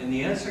 And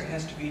the answer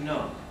has to be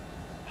no.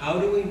 How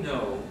do we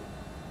know,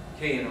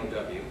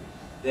 K-N-O-W,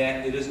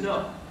 that it is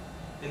no?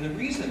 And the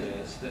reason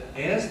is that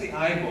as the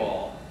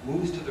eyeball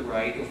moves to the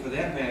right, or for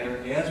that matter,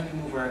 as we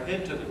move our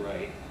head to the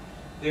right,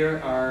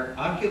 there are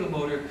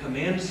oculomotor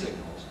command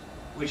signals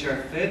which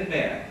are fed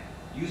back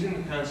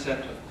using the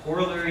concept of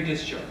corollary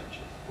discharge,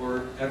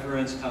 or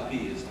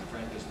Efferenz-Copie is the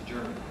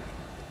German word.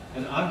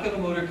 An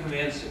oculomotor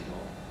command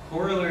signal,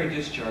 corollary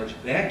discharge,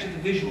 back to the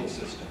visual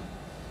system,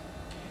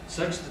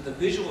 such that the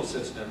visual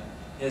system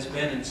has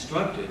been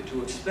instructed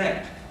to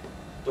expect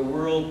the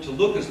world to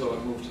look as though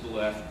it moved to the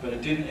left, but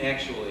it didn't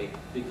actually,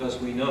 because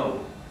we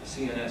know, the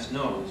CNS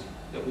knows,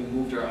 that we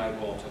moved our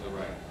eyeball to the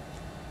right.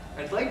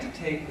 I'd like to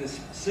take this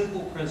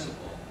simple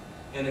principle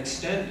and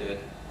extend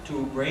it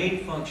to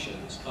brain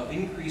functions of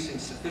increasing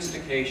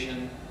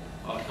sophistication,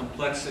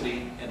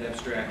 complexity, and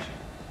abstraction.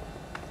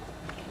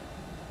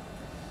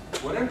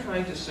 What I'm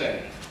trying to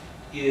say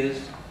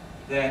is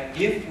that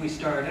if we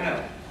start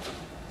out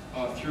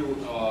through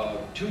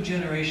 2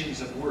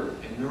 generations of work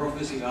in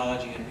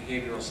neurophysiology and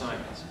behavioral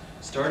science,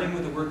 starting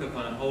with the work of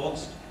von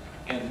Holtz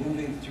and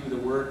moving through the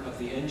work of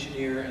the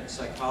engineer and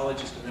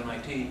psychologist at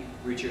MIT,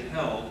 Richard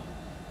Held,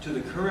 to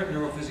the current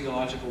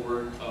neurophysiological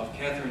work of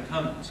Catherine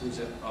Cummins, who's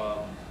at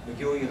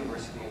McGill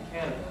University in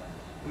Canada,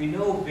 we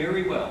know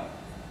very well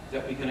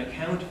that we can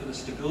account for the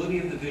stability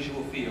of the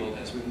visual field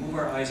as we move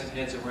our eyes and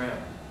heads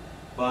around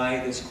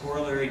by this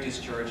corollary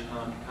discharge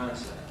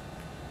concept.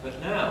 But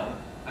now,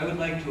 I would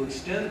like to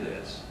extend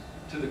this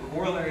to the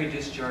corollary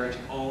discharge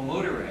of all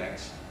motor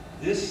acts.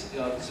 This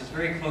is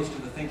very close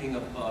to the thinking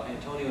of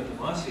Antonio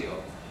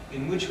Damasio,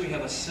 in which we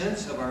have a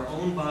sense of our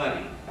own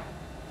body,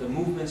 the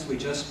movements we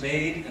just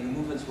made and the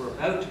movements we're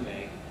about to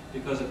make,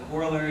 because of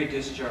corollary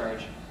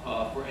discharge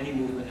for any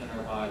movement in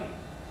our body.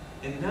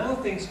 And now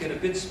things get a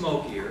bit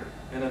smokier,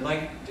 and I'd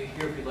like to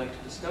hear if you'd like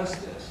to discuss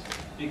this,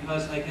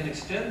 because I can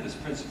extend this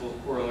principle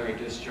of corollary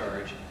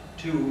discharge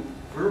to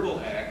verbal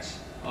acts,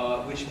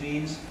 which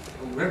means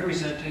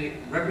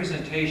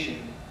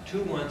representation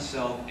to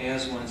oneself,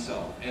 as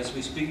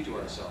we speak to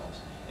ourselves.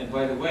 And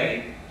by the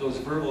way, those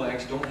verbal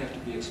acts don't have to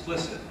be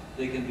explicit,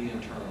 they can be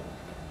internal.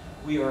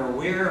 We are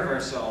aware of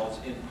ourselves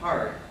in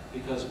part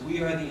because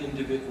we are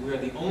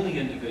the only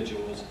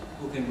individuals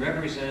who can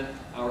represent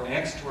our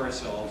acts to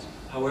ourselves,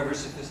 however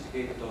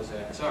sophisticated those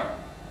acts are.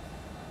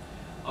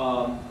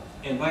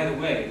 And by the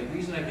way, the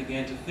reason I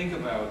began to think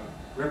about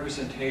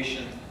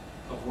representation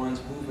of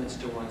one's movements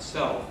to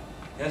oneself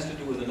has to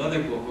do with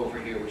another book over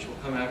here, which will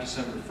come out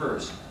December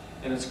 1st,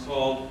 and it's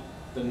called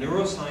The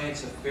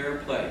Neuroscience of Fair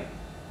Play,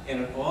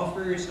 and it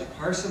offers a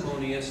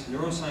parsimonious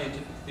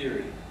neuroscientific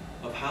theory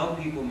of how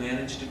people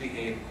manage to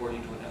behave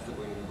according to an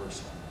ethical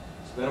universal.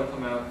 So that'll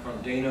come out from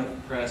Dana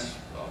Press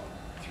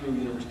through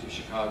University of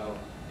Chicago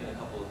in a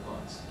couple of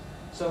months.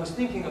 So I was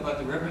thinking about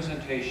the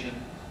representation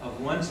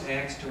of one's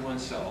acts to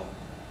oneself,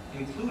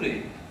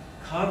 including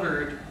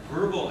covered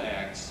verbal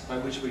acts by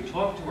which we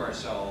talk to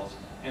ourselves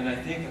and I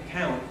think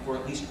account for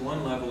at least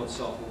one level of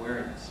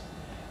self-awareness.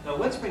 Now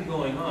what's been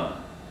going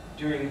on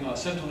during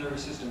central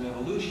nervous system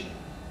evolution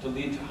to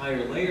lead to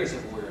higher layers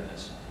of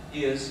awareness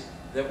is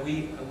that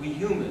we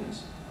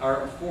humans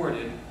are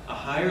afforded a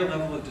higher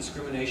level of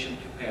discrimination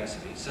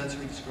capacity,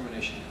 sensory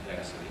discrimination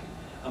capacity,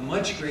 a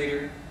much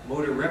greater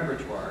motor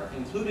repertoire,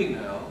 including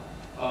now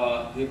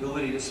the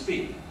ability to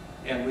speak.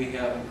 And we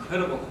have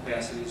incredible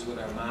capacities with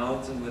our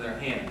mouths and with our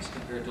hands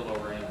compared to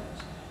lower animals,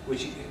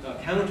 which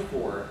account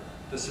for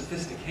the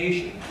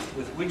sophistication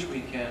with which we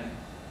can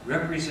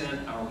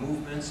represent our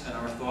movements and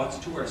our thoughts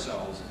to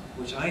ourselves,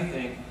 which I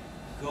think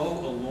go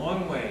a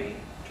long way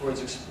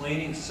towards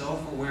explaining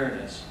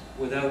self-awareness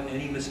without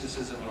any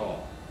mysticism at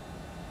all,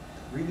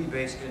 really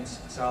based in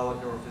solid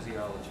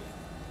neurophysiology.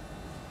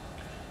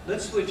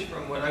 Let's switch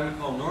from what I would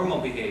call normal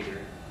behavior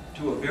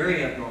to a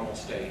very abnormal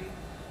state.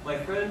 My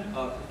friend,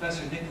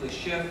 Professor Nicholas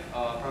Schiff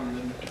from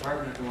the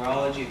Department of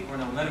Neurology at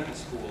Cornell Medical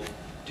School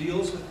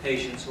deals with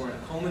patients who are in a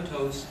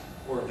comatose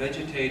or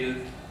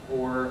vegetative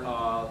or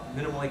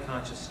minimally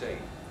conscious state.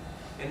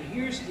 And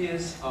here's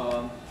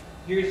Nico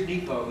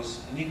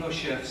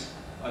Schiff's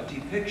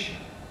depiction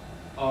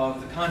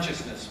of the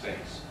consciousness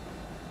space.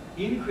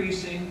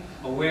 Increasing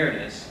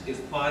awareness is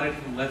plotted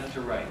from left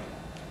to right.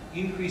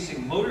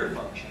 Increasing motor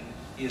function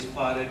is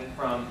plotted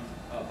from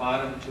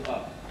bottom to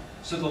up.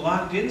 So the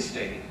locked-in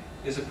state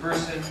is a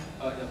person,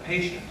 a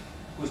patient,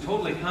 who is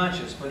totally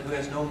conscious but who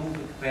has no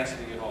movement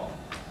capacity at all.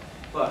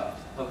 But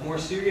of more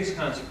serious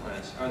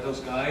consequence are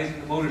those guys in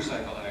the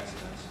motorcycle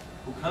accidents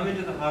who come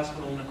into the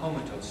hospital in a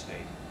comatose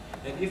state.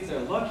 And if they're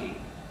lucky,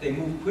 they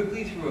move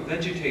quickly through a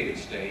vegetative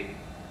state,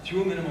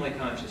 through a minimally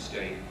conscious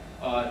state,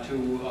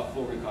 to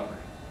full recovery.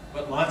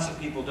 But lots of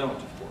people don't,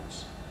 of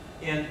course.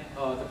 And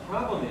the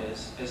problem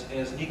is,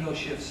 as Nico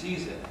Schiff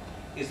sees it,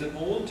 is that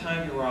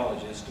old-time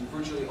neurologists in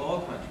virtually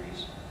all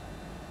countries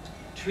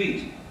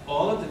treat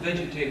all of the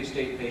vegetative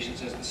state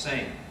patients as the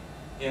same.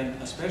 And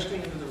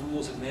especially under the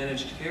rules of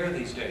managed care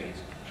these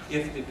days,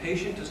 if the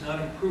patient does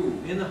not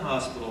improve in the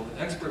hospital with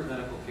expert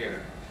medical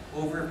care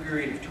over a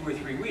period of 2 or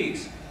 3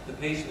 weeks, the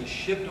patient is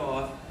shipped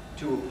off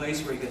to a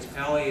place where he gets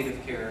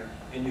palliative care,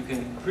 and you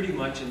can pretty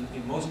much, in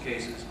most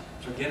cases,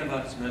 forget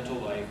about his mental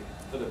life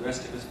for the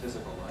rest of his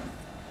physical life.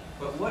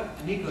 But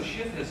what Nico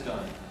Schiff has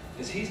done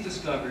is he's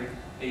discovered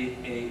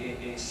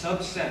a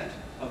subset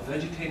of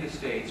vegetative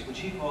states, which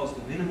he calls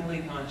the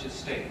minimally conscious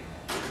state.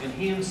 And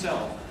he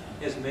himself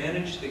has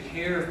managed the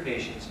care of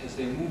patients as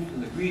they move from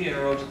the green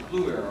arrow to the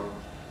blue arrow,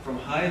 from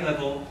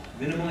high-level,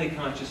 minimally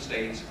conscious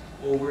states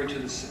over to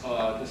the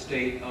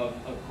state of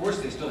course,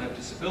 they still have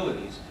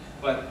disabilities,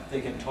 but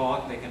they can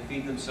talk, they can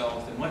feed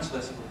themselves, they're much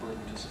less of a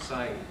burden to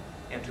society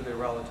and to their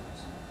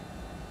relatives.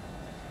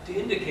 To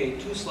indicate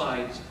 2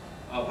 slides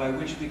by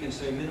which we can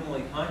say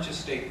minimally conscious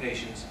state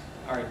patients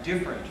are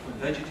different from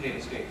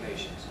vegetative state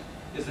patients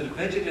is that a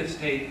vegetative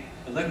state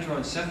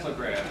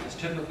electroencephalograph is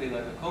typically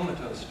like a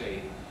comatose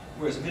state,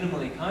 whereas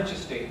minimally conscious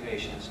state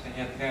patients can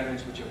have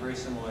patterns which are very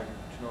similar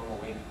to normal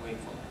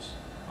wakefulness.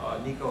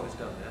 Nico has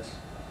done this.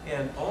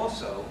 And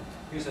also,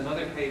 here's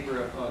another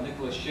paper of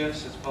Nicholas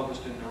Schiff's that's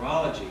published in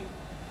Neurology.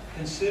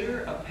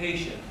 Consider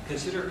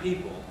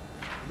people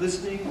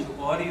listening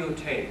to audio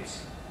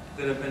tapes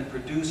that have been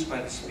produced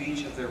by the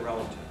speech of their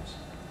relatives.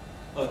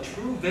 A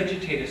true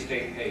vegetative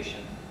state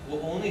patient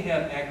will only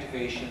have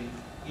activation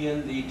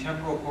in the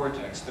temporal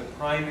cortex, the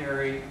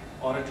primary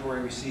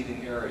auditory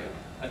receiving area.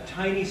 A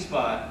tiny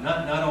spot,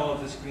 not all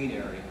of this green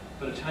area,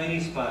 but a tiny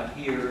spot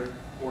here,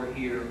 or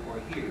here,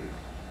 or here.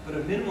 But a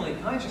minimally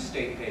conscious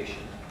state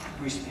patient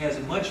has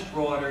a much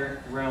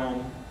broader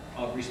realm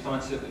of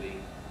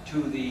responsivity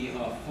to the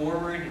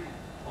forward,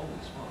 holy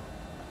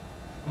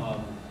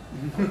smoke.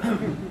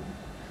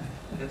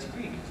 That's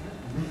green,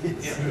 isn't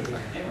it?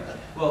 Yeah.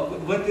 Well,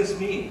 what this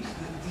means,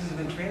 this has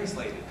been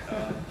translated.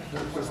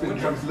 It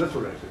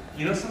transliterated.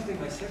 You know something?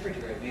 My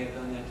secretary may have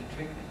done that to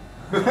trick me.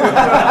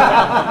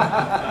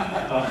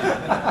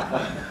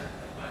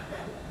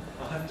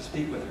 I'll have to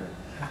speak with her.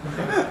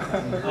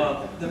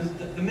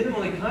 The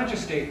minimally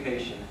conscious state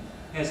patient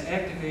has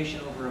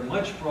activation over a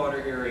much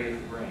broader area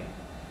of the brain.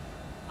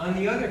 On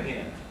the other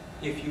hand,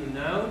 if you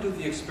now do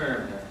the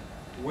experiment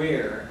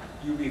where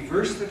you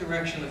reverse the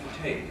direction of the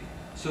tape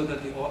so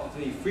that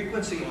the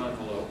frequency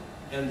envelope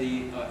and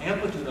the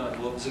amplitude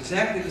envelope is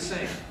exactly the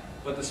same,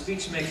 but the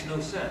speech makes no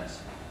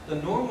sense, the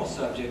normal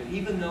subject,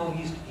 even though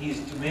he's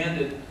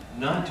demanded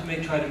not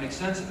to try to make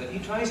sense of it, he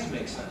tries to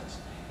make sense.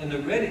 And the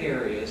red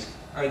areas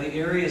are the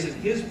areas in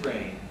his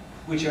brain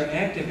which are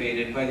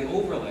activated by the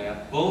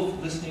overlap, both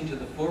listening to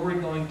the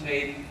forward-going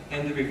tape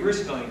and the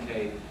reverse-going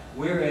tape,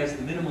 whereas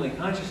the minimally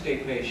conscious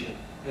state patient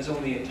has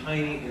only a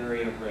tiny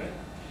area of red.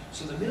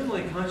 So the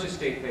minimally conscious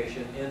state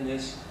patient in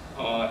this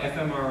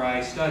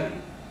fMRI study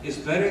is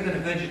better than a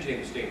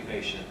vegetative state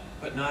patient,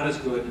 but not as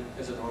good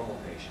as a normal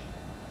patient.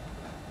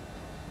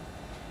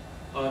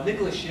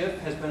 Nicholas Schiff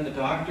has been the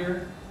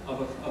doctor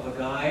of a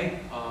guy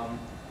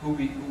who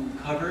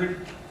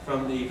recovered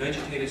from the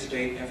vegetative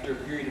state after a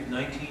period of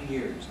 19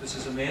 years. This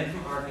is a man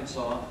from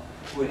Arkansas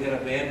who had had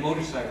a bad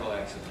motorcycle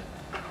accident.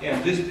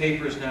 And this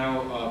paper is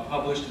now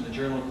published in the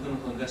Journal of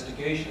Clinical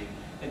Investigation.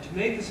 And to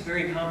make this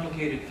very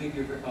complicated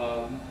figure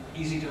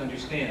easy to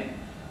understand,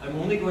 I'm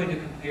only going to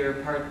compare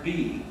part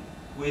B,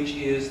 which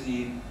is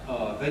the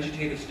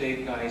vegetative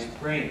state guy's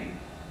brain,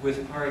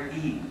 with part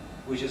E,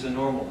 which is a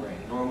normal brain,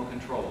 normal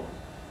control.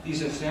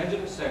 These are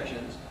sagittal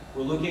sections.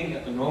 We're looking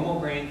at the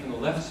normal brain from the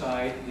left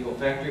side. The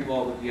olfactory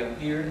bulb would be up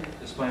here,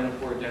 the spinal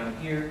cord down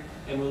here,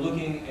 and we're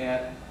looking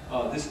at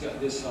this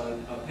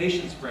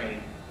patient's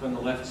brain from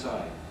the left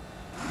side.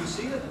 You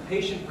see that the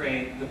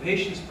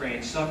patient's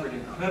brain suffered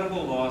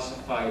incredible loss of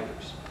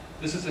fibers.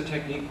 This is a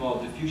technique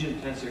called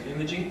diffusion tensor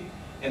imaging,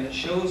 and it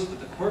shows that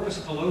the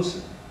corpus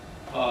callosum,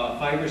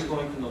 fibers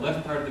going from the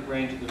left part of the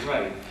brain to the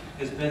right,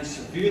 has been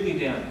severely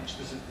damaged.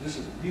 This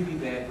is really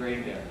bad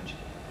brain damage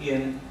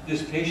in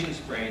this patient's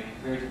brain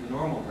compared to the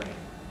normal brain.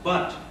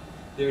 But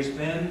there's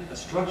been a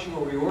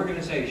structural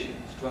reorganization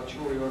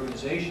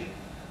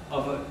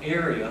of an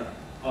area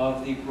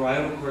of the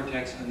parietal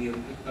cortex and the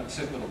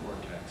occipital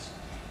cortex.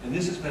 And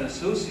this has been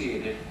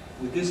associated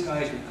with this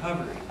guy's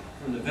recovery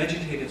from the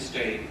vegetative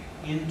state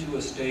into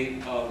a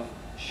state of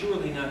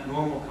surely not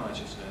normal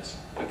consciousness,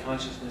 but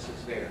consciousness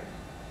is there.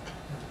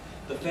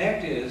 The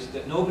fact is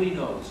that nobody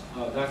knows,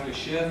 Dr.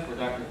 Schiff or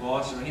Dr.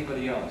 Voss or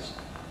anybody else,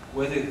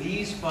 whether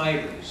these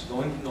fibers,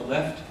 going from the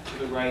left to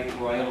the right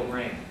parietal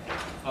brain,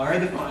 are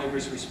the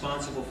fibers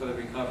responsible for the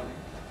recovery.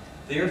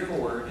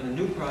 Therefore, in a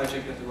new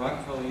project at the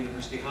Rockefeller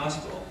University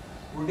Hospital,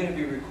 we're going to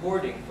be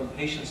recording from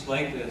patients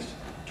like this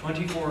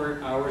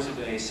 24 hours a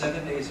day,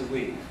 7 days a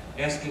week,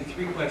 asking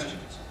 3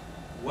 questions.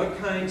 What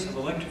kinds of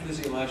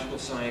electrophysiological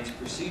signs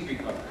precede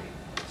recovery?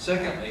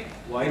 Secondly,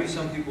 why do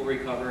some people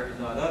recover and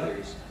not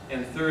others?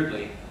 And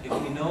thirdly, if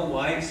we know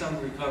why some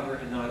recover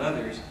and not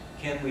others,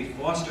 can we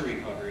foster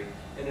recovery?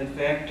 And in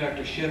fact,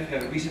 Dr. Schiff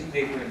had a recent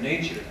paper in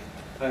Nature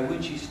by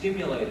which he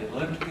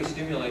electrically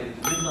stimulated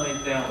the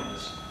midline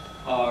thalamus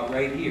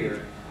right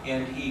here,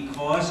 and he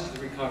caused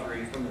the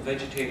recovery from a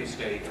vegetative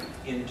state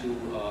into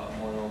a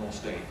more normal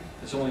state.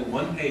 There's only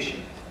one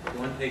patient.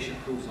 One patient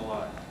proves a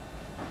lot.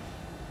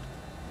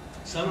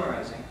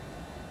 Summarizing,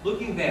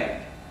 looking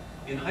back,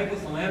 in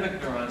hypothalamic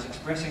neurons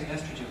expressing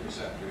estrogen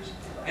receptors,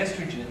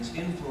 estrogens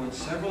influence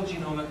several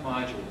genomic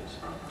modules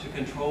to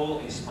control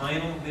a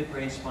spinal,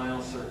 midbrain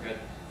spinal circuit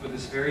for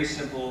this very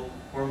simple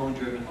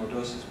hormone-driven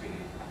lordosis behavior.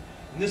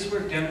 And this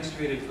work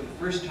demonstrated for the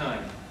first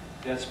time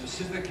that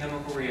specific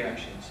chemical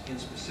reactions in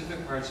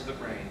specific parts of the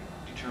brain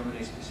determine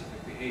a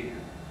specific behavior.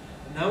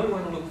 And now we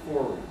want to look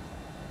forward.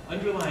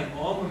 Underlying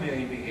all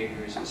mammalian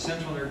behaviors is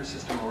central nervous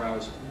system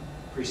arousal.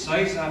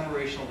 Precise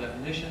operational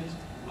definitions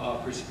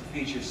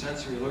feature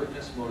sensory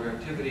alertness, motor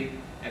activity,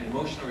 and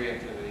emotional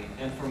reactivity.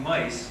 And for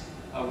mice,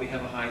 we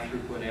have a high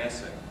throughput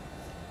assay.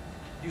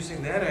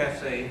 Using that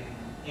assay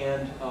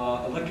and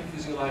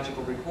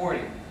electrophysiological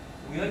recording,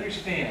 we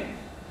understand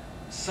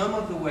some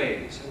of the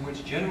ways in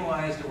which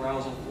generalized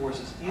arousal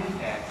forces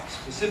impact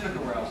specific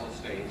arousal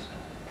states.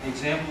 The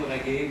example that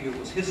I gave you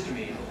was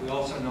histamine, but we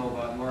also know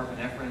about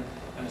norepinephrine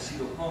and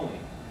acetylcholine.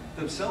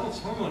 Themselves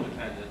hormone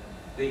dependent,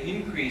 they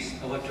increase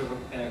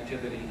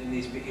electroactivity in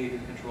these behavior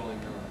controlling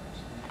neurons.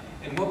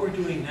 And what we're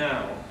doing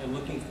now and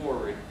looking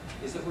forward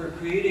is that we're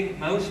creating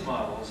mouse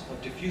models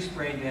of diffuse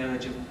brain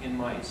damage in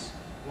mice.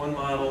 One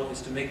model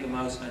is to make the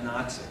mouse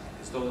anoxic,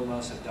 as though the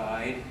mouse had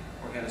died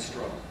or had a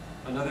stroke.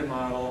 Another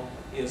model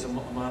is a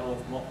model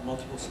of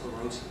multiple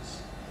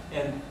sclerosis.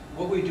 And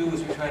what we do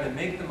is we try to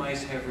make the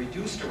mice have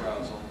reduced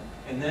arousal,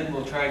 and then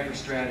we'll try for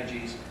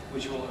strategies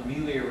which will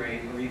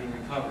ameliorate or even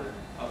recover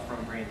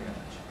from brain damage.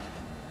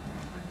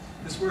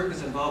 This work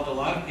has involved a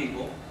lot of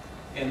people,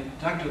 and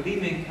Dr. Li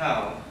Ming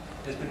Kao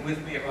has been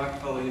with me at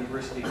Rockefeller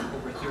University for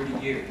over 30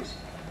 years.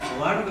 A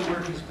lot of the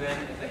work has been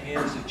at the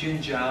hands of Jin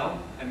Zhao.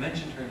 I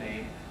mentioned her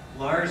name.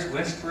 Lars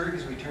Westberg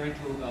has returned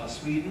to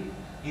Sweden.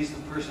 He's the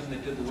person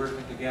that did the work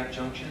at the gap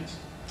junctions.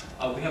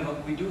 We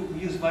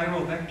use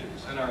viral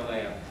vectors in our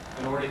lab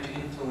in order to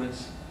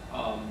influence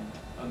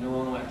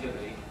neuronal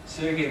activity.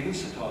 Sergei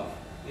Musatov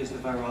is the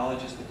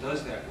virologist that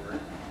does that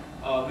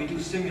work. We do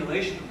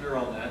simulation of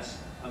neural nets.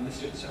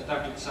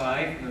 Dr.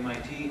 Tsai from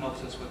MIT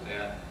helps us with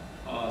that.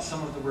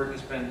 Some of the work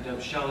has been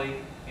Deb Shelley,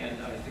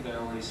 and I think I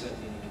already said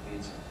Nina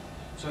DePizza.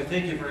 So I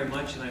thank you very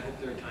much, and I hope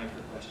there are time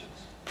for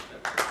questions.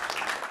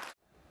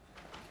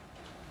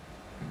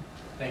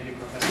 Thank you,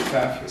 Professor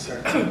Pfaff. We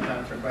certainly have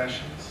time for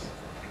questions.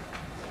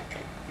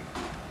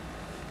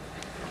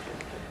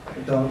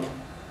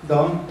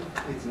 Don,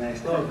 it's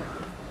nice talk.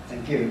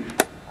 Thank you.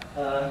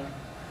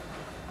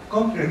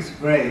 Complex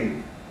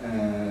brain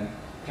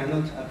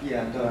cannot appear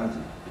at once.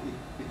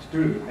 It's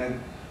true,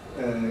 and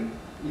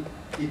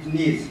it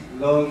needs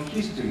long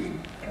history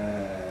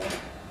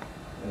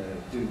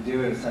to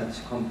develop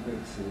such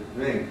complex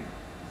brain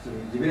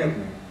through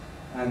development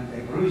and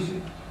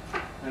evolution.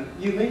 And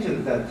you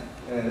mentioned that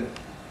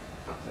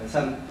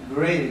some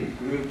brain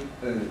group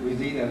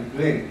within a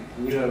brain,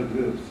 neural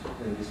groups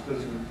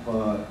responsible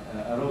for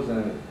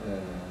arousal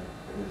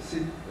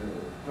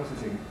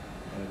processing,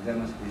 there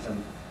must be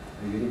some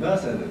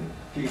universal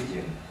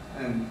feature.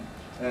 And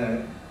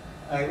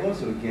I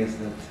also guess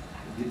that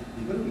the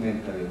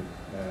developmental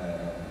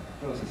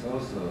process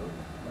also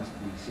must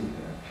be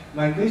similar.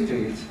 My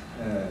question is,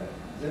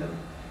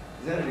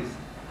 there is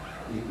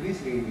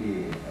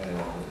increasingly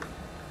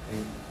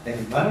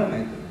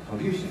environmental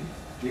pollution,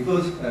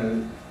 because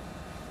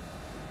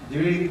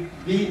during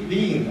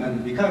being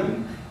and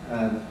becoming,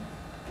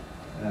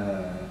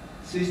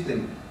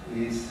 system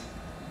is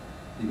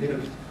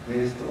developed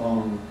based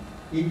on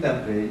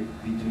interplay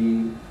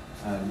between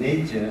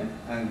nature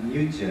and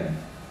nurture.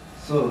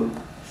 So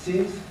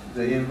since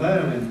the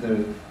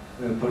environmental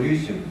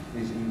pollution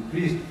is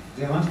increased,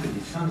 there must be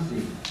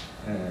something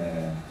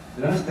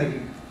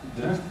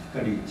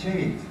drastically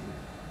changed,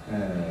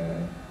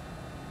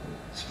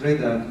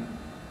 spread out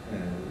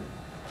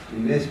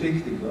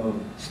irrespective of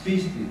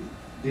species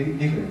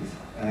difference.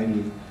 I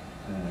mean,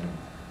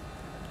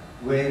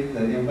 when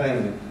the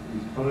environment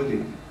is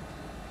polluted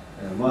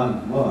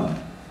more,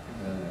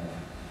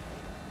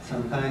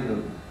 some kind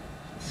of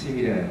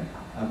similar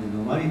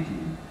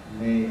abnormality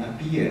may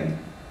appear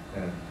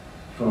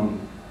from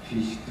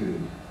fish to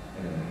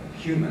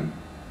human.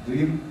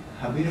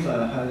 Have you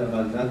ever heard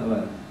about that,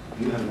 or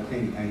do you have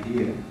any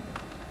idea?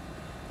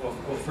 Well,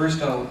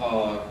 first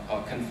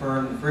I'll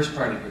confirm the first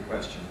part of your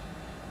question.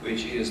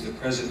 which is the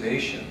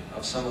preservation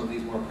of some of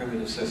these more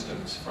primitive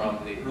systems from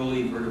the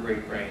early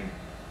vertebrate brain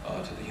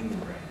to the human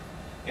brain.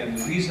 And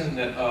the reason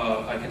that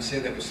I can say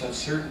that with such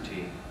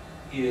certainty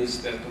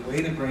is that the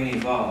way the brain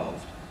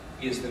evolved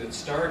is that it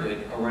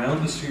started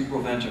around the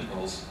cerebral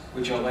ventricles,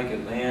 which are like a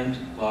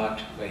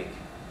landlocked lake.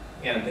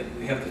 And that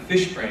we have the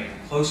fish brain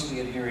closely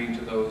adhering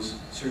to those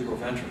cerebral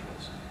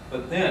ventricles.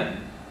 But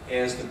then,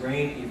 as the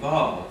brain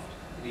evolved,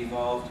 it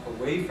evolved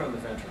away from the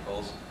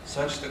ventricles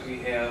such that we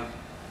have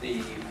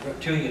the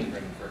reptilian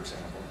brain, for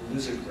example, the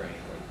lizard brain,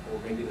 or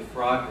maybe the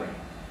frog brain,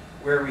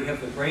 where we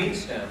have the brain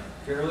stem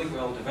fairly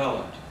well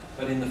developed.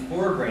 But in the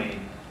forebrain,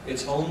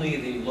 it's only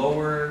the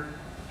lower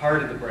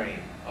part of the brain,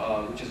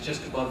 which is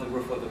just above the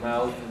roof of the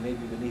mouth and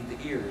maybe beneath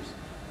the ears,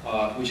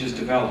 which is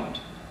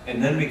developed.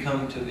 And then we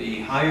come to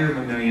the higher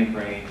mammalian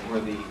brain, or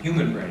the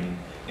human brain,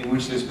 in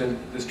which there's been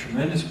this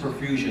tremendous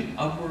profusion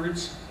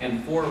upwards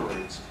and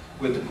forwards,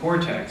 with the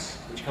cortex,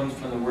 which comes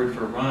from the word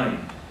for rind,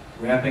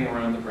 wrapping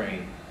around the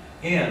brain.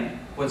 And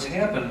what's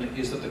happened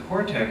is that the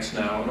cortex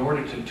now, in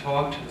order to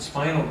talk to the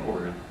spinal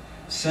cord,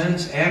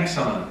 sends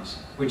axons,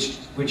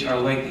 which are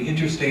like the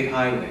interstate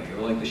highway,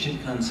 or like the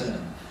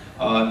Shinkansen,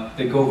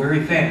 that go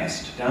very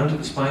fast down to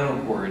the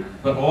spinal cord,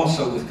 but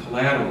also with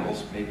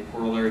collaterals, maybe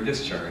corollary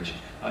discharge,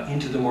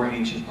 into the more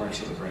ancient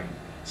parts of the brain.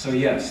 So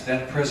yes,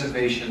 that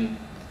preservation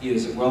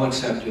is a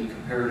well-accepted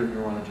comparative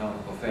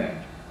neuroanatomical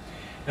fact.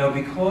 Now,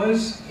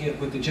 because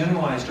with the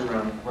generalized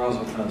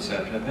arousal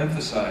concept, I've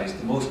emphasized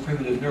the most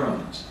primitive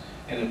neurons.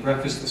 And at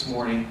breakfast this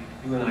morning,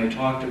 you and I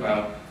talked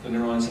about the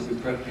neurons that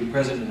would be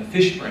present in a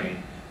fish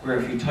brain, where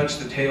if you touch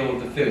the tail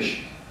of the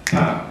fish,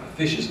 pow, the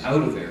fish is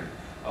out of there.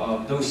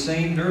 Those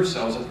same nerve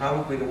cells are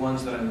probably the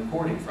ones that I'm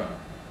recording from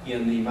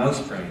in the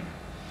mouse brain.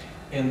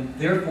 And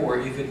therefore,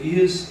 if it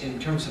is, in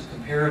terms of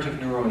comparative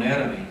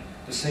neuroanatomy,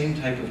 the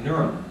same type of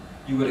neuron,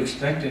 you would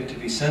expect it to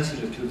be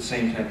sensitive to the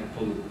same type of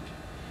pollutant.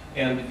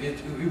 And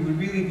it would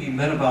really be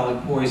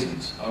metabolic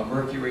poisons,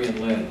 mercury and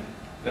lead,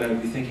 that I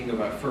would be thinking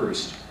about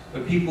first.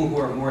 But people who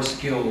are more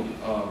skilled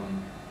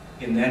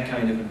in that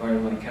kind of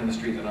environmental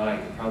chemistry than I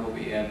can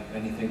probably add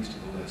many things to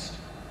the list.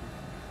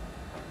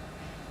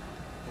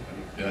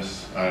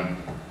 Yes, I'm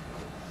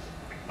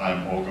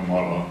Åke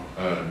Moller,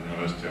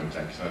 University of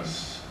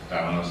Texas,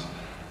 Dallas.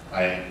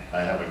 I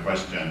have a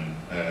question.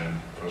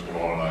 First of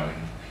all, I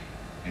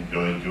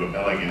enjoyed your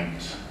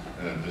elegant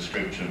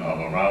description of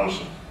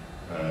arousal.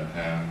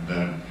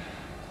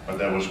 But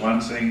there was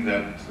one thing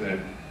that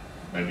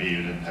maybe you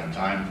didn't have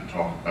time to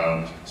talk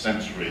about,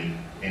 sensory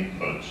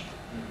inputs.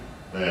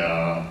 There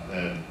are,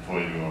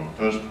 for your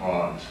first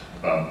part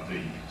about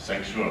the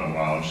sexual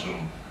arousal,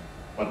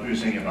 what do you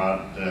think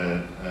about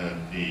the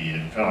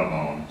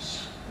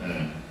pheromones,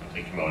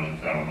 particularly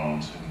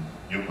pheromones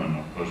in human?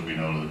 Of course, we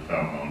know that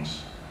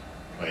pheromones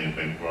play a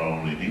big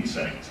role in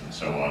insects and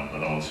so on,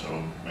 but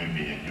also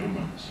maybe in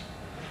humans.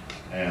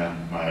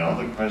 And my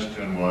other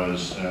question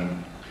was,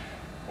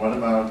 what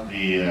about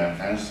the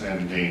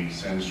ascending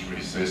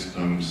sensory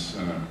systems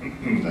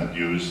that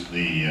use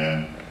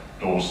the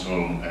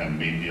dorsal and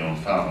medial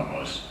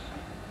thalamus?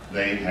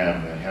 They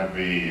have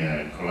heavy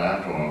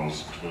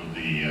collaterals to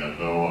the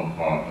lower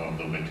part of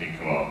the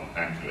reticular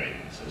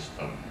actuating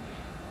system,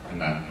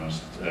 and that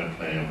must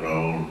play a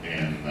role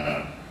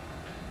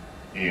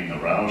in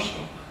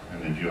arousal.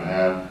 And if you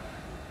have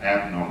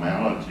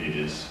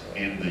abnormalities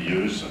in the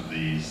use of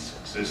these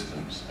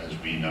systems, as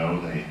we know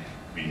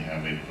we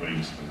have it, for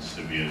instance,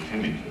 severe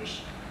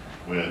tinnitus,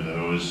 where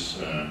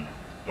those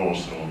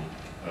dorsal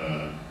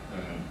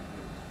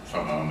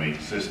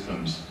thalamic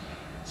systems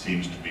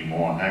seems to be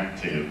more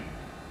active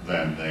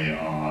than they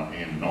are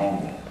in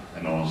normal,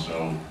 and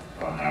also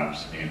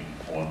perhaps in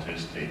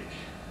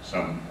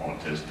some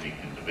autistic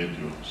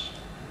individuals.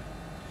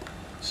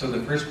 So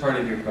the first part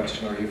of your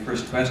question, or your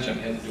first question,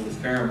 had to do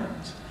with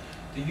pheromones.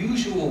 The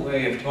usual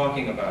way of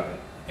talking about it,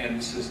 and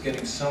this is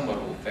getting somewhat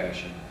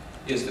old-fashioned,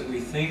 is that we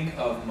think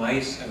of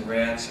mice and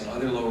rats and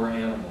other lower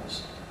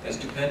animals as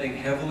depending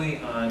heavily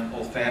on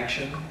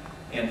olfaction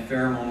and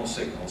pheromonal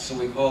signals. So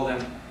we call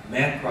them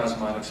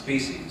macrosmotic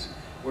species,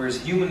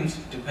 whereas humans,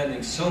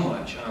 depending so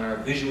much on our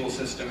visual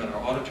system and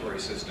our auditory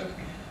system,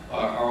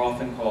 are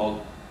often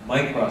called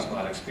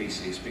microsmotic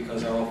species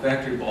because our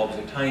olfactory bulbs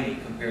are tiny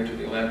compared to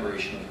the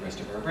elaboration of the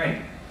rest of our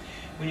brain.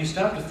 When you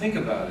stop to think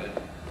about it,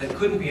 that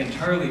couldn't be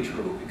entirely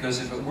true, because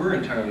if it were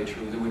entirely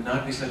true, there would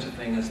not be such a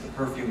thing as the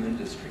perfume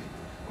industry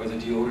or the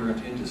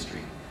deodorant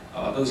industry.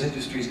 Those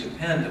industries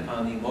depend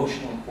upon the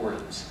emotional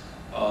importance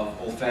of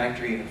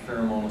olfactory and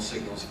pheromonal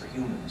signals for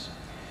humans.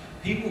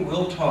 People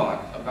will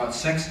talk about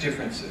sex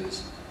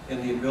differences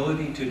in the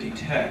ability to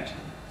detect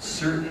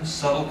certain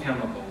subtle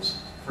chemicals.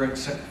 For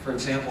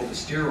example, the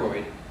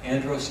steroid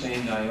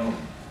androstenedione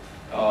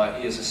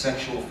is a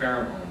sexual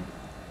pheromone.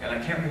 And I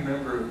can't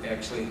remember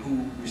actually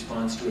who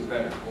responds to it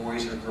better,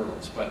 boys or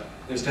girls, but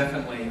there's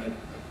definitely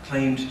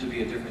claimed to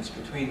be a difference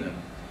between them.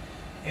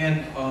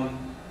 And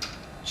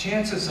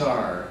chances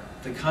are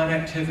the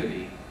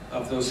connectivity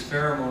of those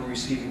pheromone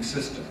receiving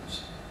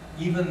systems,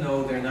 even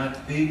though they're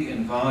not big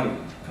in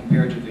volume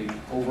compared to the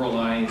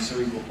overlying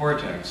cerebral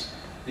cortex,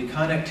 the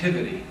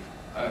connectivity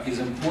is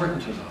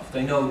important enough.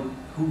 They know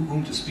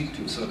whom to speak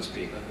to, so to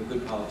speak, like a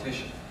good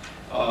politician.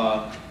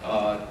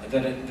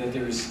 That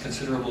there is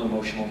considerable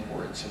emotional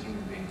importance in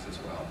human beings as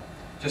well.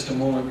 Just a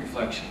moment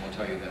reflection will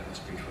tell you that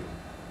must be true.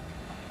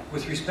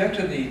 With respect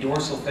to the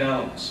dorsal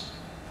thalamus,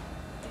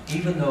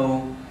 even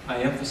though I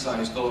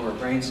emphasize the lower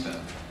brainstem,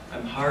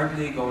 I'm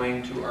hardly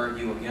going to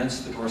argue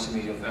against the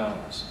dorsomedial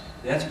thalamus.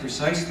 That's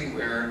precisely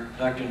where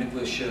Dr.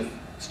 Nicholas Schiff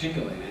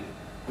stimulated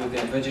with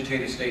that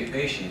vegetative state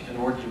patient in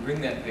order to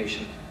bring that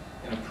patient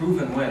in a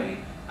proven way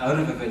out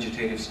of a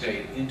vegetative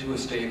state into a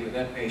state where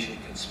that patient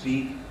can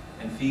speak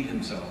and feed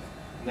himself.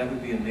 And that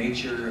would be in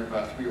Nature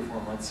about 3 or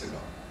 4 months ago.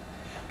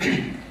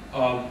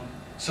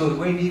 So the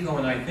way Nico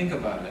and I think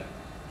about it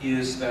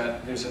is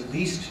that there's at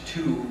least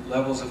 2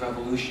 levels of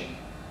evolution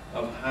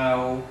of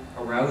how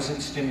arousing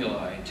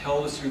stimuli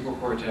tell the cerebral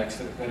cortex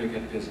that it better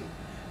get busy.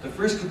 The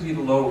first would be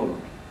the low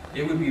road.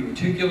 It would be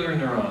reticular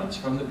neurons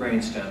from the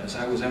brainstem, as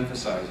I was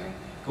emphasizing,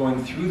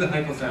 going through the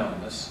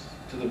hypothalamus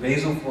to the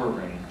basal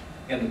forebrain,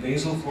 and the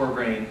basal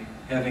forebrain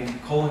having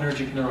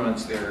cholinergic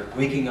neurons there,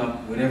 waking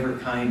up whatever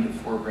kind of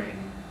forebrain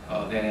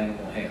that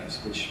animal has,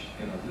 which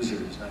in a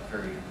lizard is not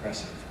very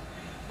impressive.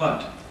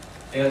 But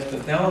as the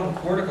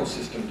thalamocortical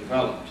system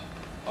developed,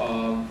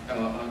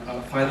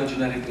 a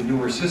phylogenetically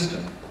newer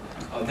system,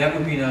 that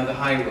would be now the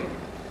high road.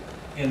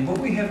 And what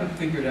we haven't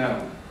figured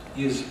out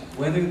is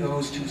whether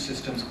those 2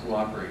 systems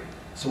cooperate.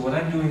 So what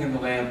I'm doing in the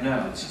lab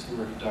now, this is the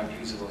work of Dr.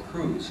 Isabel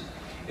Cruz,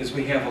 is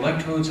we have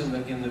electrodes in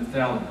the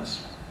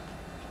thalamus,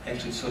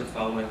 actually sort of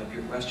following up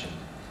your question,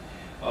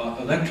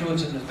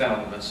 electrodes in the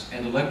thalamus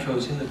and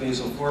electrodes in the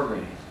basal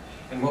forebrain.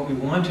 And what we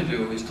want to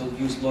do is to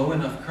use low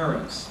enough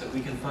currents that we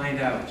can find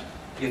out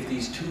if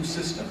these 2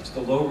 systems,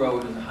 the low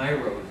road and the high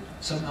road,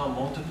 somehow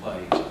multiply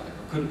each other,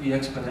 or could it be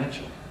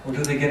exponential? Or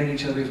do they get in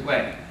each other's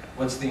way?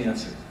 What's the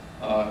answer?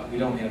 We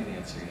don't have the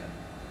answer yet.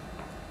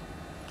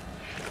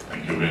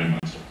 Thank you very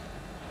much.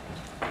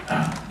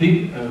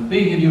 Being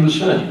a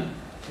neurosurgeon,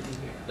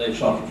 Dave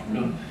Sartre from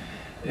Lund,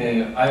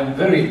 I'm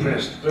very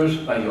impressed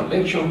both by your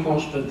lecture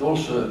course, but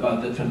also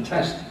about the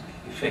fantastic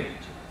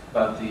effect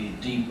about the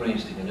deep brain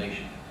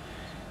stimulation.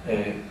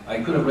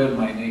 I could have read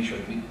my Nature a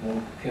bit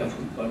more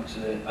carefully, but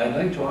I'd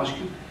like to ask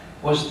you,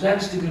 was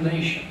that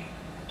stimulation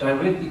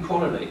directly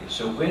correlated?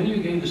 So when you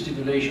gave the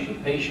stimulation, the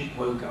patient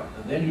woke up,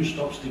 and then you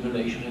stopped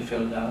stimulation and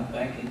fell down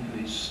back into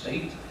his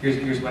state?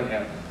 Here's what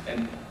happened.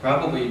 And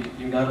probably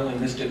you not only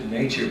missed it in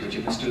Nature, but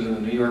you missed it in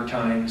the New York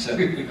Times,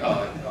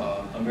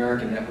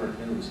 American Network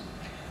News.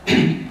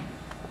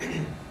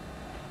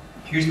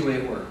 Here's the way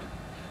it worked.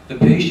 The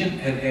patient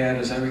had had,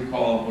 as I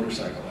recall, a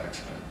motorcycle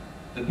accident.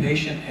 The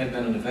patient had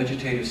been in a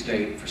vegetative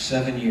state for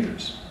 7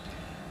 years.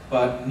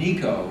 But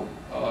Nico,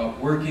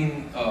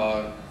 working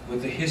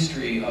with the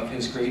history of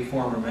his great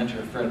former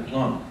mentor, Fred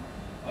Plum,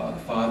 the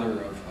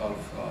father of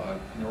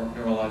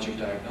neurologic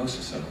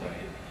diagnosis in a way,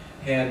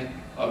 had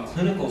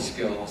clinical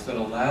skills that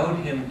allowed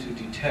him to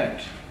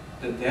detect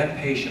that that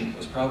patient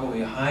was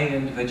probably a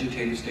high-end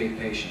vegetative state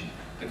patient,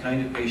 the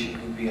kind of patient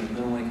who would be in a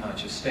minimally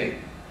conscious state.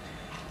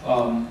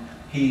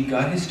 He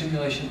got his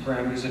stimulation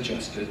parameters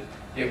adjusted.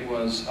 It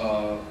was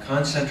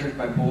concentric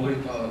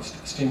bipolar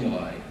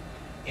stimuli,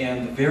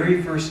 and the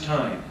very first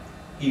time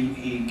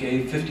he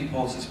gave 50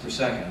 pulses per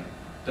second,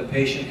 the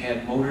patient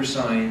had motor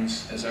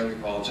signs, as I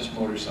recall, just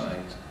motor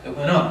signs, that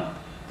went up.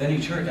 Then he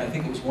turned, I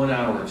think it was 1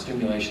 hour of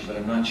stimulation, but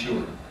I'm not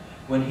sure.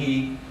 When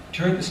he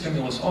turned the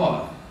stimulus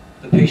off,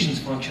 the patient's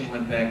function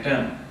went back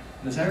down.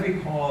 And as I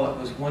recall, it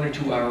was 1 or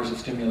 2 hours of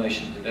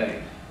stimulation per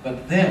day.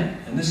 But then,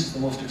 and this is the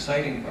most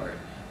exciting part,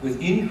 with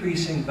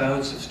increasing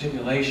bouts of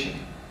stimulation,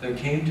 there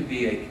came to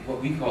be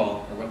what we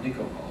call, or what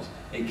Nico calls,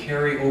 a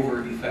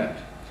carryover effect.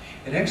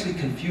 It actually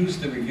confused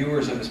the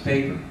reviewers of his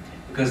paper,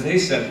 because they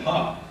said,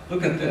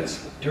 look at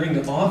this. During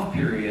the off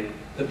period,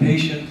 the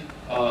patient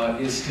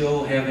is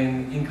still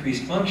having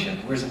increased function,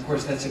 whereas of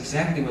course that's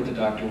exactly what the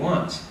doctor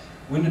wants.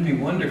 Wouldn't it be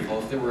wonderful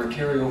if there were a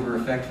carryover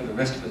effect for the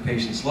rest of the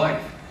patient's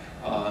life?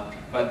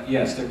 But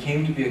yes, there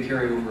came to be a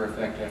carryover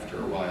effect after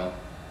a while,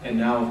 and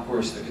now of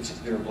course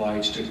they're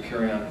obliged to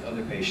carry on with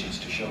other patients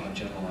to show how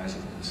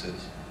generalizable this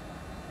is.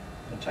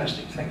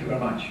 Fantastic, thank you very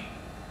much.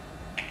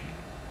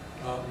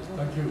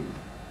 Thank you.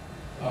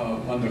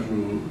 Wonderful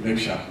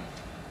lecture.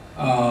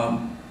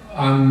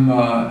 I'm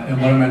an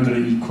environmental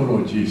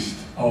ecologist,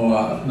 or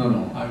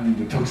I'm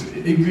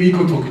the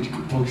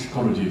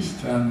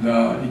eco-toxicologist, and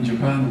in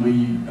Japan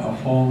we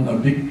formed a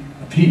big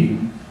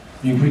team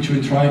in which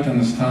we try to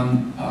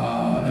understand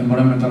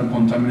environmental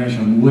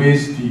contamination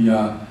with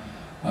the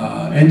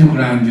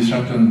endocrine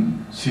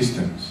disruption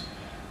systems.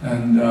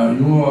 And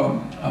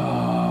your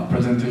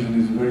presentation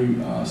is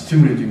very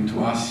stimulating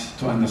to us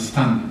to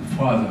understand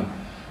further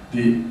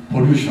the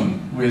pollution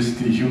with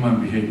the human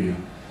behavior.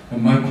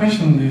 And my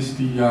question is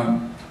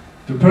the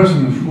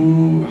person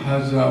who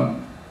has a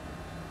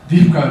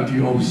difficulty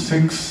of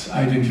sex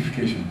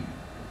identification.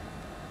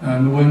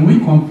 And when we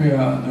compare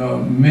the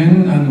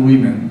men and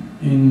women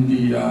in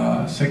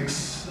the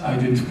sex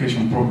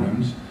identification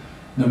problems,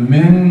 the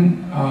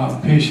men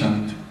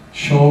patient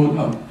showed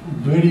a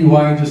very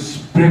wide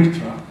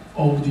spectrum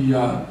of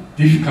the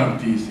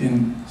difficulties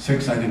in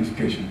sex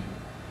identification.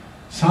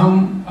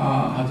 Some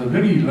has a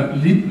very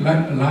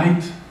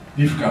light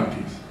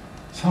difficulties.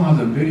 Some has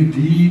a very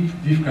deep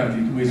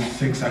difficulty with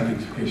sex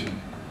identification.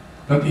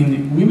 But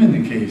in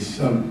women's case,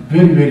 a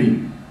very, very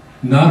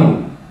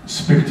narrow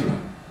spectrum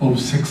of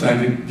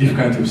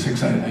difficulty of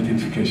sex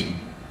identification.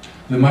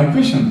 My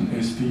question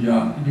is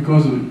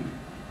because of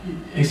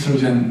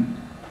estrogen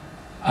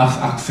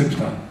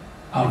acceptor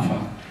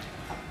alpha,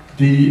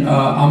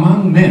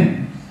 among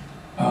men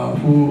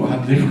who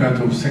have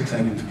difficulty of sex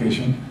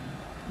identification,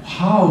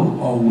 how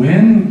or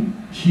when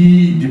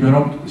he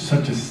developed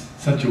such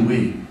a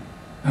way,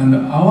 and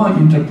our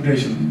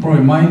interpretation,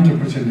 probably my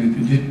interpretation,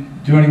 is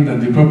during the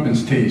development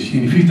stage,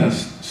 in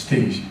fetus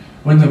stage,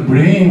 when the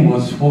brain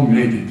was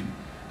formulated,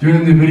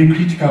 during the very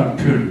critical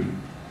period,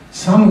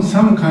 some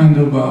kind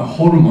of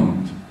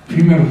hormone,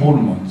 female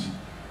hormones,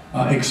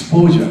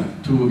 exposure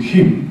to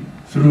him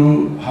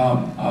through her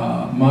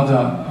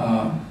mother,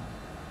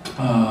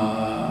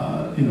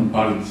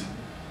 bodies.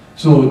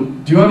 So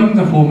during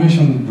the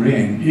formation of the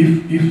brain,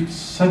 if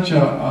such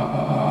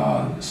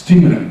a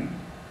stimuli,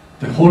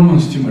 the hormone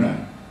stimuli,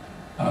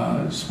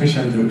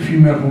 especially the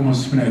female hormone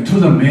stimuli to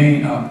the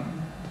main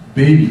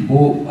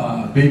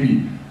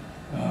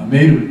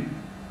male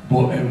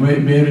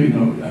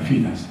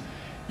fetus,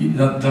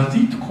 does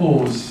it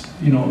cause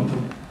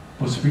the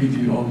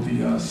possibility of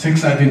the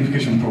sex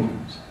identification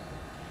problems?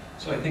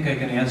 So I think I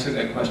can answer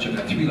that question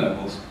at 3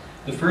 levels.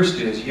 The first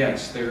is,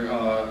 yes, there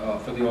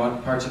for the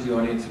parts of the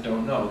audience that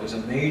don't know, there's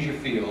a major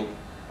field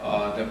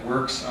that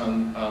works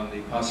on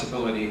the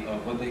possibility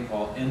of what they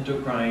call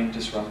endocrine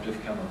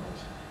disruptive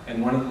chemicals.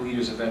 And one of the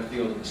leaders of that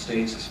field in the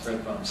States is Fred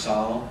von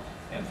Saal,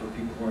 and for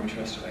people who are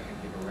interested, I can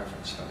give a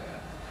reference for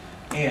that.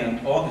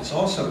 And it's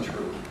also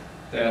true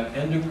that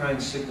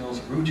endocrine signals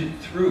routed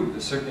through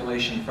the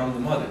circulation from the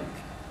mother,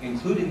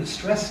 including the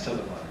stress to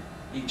the mother.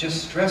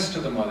 Just stress to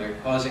the mother,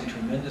 causing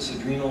tremendous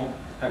adrenal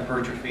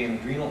hypertrophy and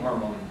adrenal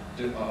hormone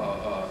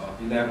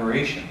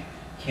elaboration,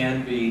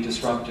 can be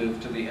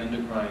disruptive to the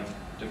endocrine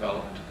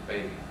development of the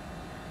baby.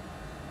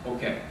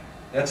 Okay,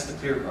 that's the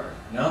clear part.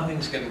 Now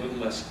things get a little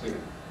less clear.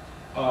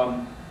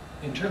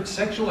 In terms of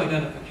sexual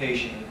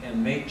identification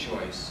and mate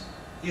choice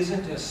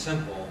isn't as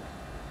simple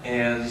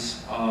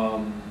as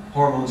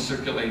hormones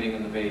circulating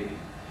in the baby.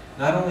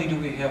 Not only do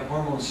we have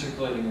hormones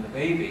circulating in the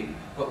baby,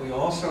 but we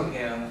also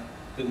have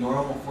the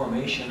normal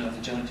formation of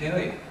the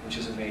genitalia, which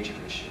is a major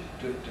issue.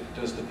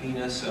 Does the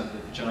penis and the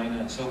vagina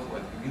and so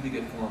forth really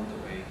get formed the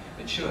way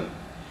it should?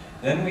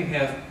 Then we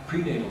have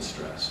prenatal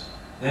stress.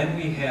 Then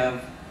we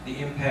have the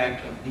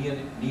impact of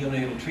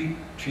neonatal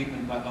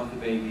treatment of the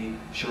baby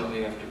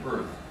shortly after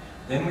birth.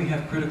 Then we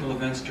have critical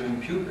events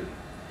during puberty.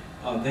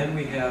 Then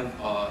we have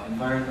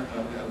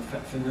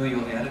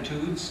familial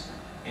attitudes,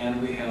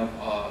 and we have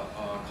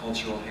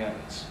cultural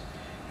habits.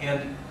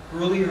 And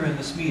earlier in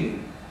this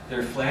meeting,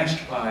 there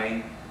flashed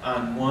by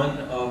on one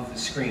of the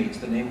screens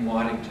the name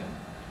Waddington.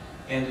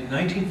 And in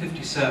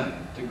 1957,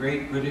 the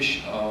great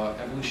British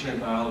evolutionary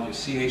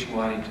biologist C.H.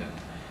 Waddington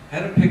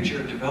had a picture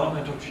of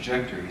developmental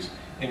trajectories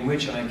in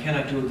which, and I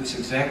cannot do this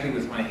exactly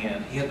with my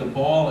hand, he had the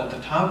ball at the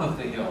top of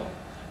the hill,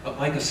 but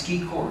like a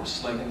ski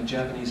course, like in the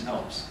Japanese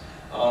Alps.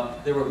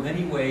 There were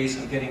many ways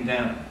of getting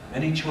down,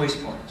 many choice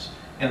points.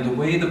 And the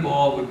way the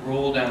ball would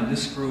roll down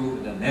this groove,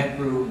 and then that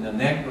groove, and then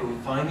that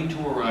groove, finally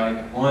to arrive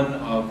at one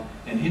of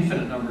an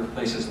infinite number of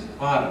places at the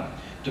bottom,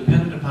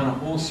 depended upon a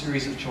whole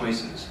series of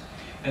choices.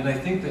 And I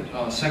think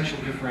that sexual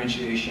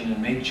differentiation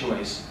and mate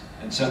choice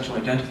and sexual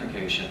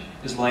identification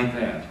is like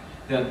that.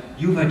 That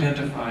you've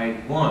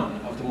identified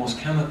one of the most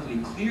chemically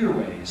clear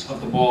ways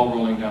of the ball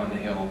rolling down the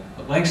hill,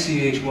 but like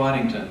C.H.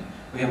 Waddington,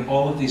 we have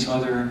all of these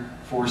other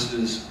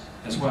forces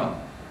as well.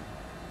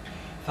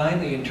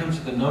 Finally, in terms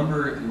of the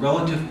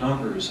relative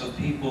numbers of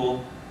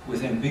people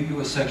with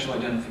ambiguous sexual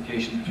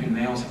identification between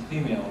males and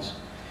females,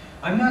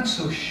 I'm not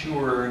so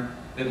sure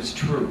that it's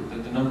true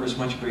that the number is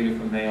much greater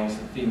for males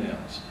than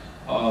females.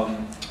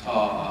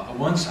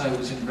 Once I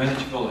was in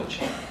Greenwich Village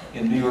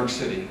in New York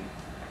City,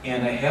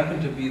 and I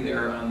happened to be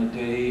there on the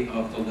day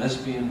of the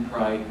Lesbian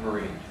Pride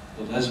Parade,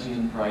 the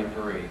Lesbian Pride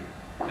Parade.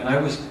 And I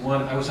was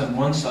on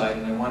one side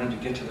and I wanted to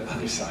get to the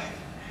other side.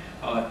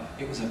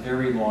 It was a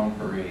very long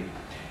parade.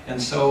 And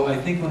so I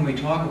think when we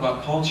talk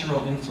about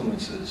cultural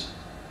influences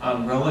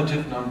on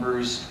relative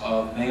numbers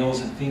of males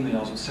and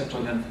females with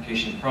sexual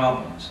identification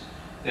problems,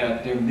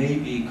 that there may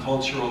be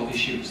cultural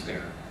issues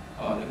there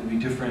that would be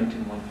different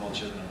in one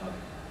culture than another.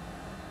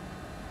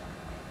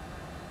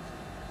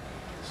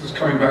 This is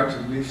coming back to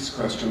Leif's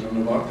question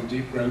and about the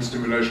deep brain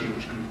stimulation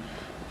which can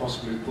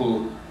possibly pull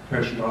the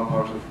patient up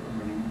out of a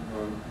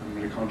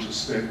really conscious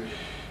state.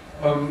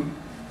 Do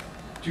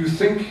you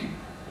think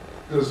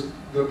there's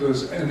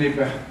any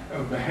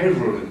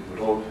behavioral input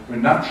or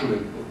natural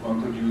input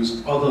one could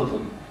use other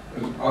than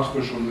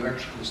artificial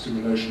electrical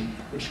stimulation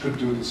which could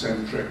do the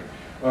same trick?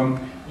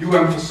 You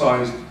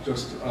emphasized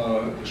just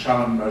the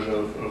Shannon measure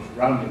of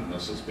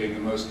randomness as being the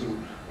most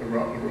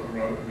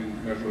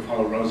measure of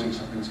how arousing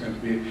something is going to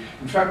be.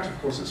 In fact,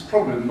 of course, it's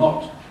probably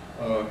not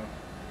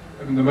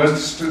I mean, the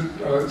most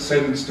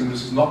salient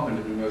stimulus is not going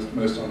to be the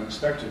most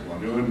unexpected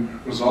one. Your own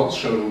results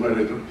show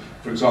already that,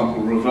 for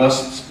example,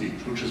 reversed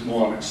speech, which is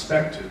more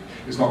unexpected,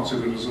 is not so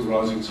good as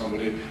arousing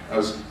somebody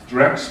as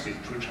direct speech,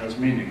 which has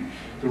meaning.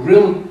 The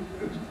real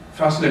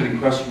fascinating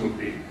question would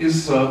be,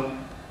 is there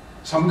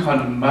some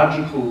kind of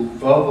magical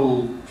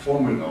verbal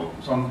formula,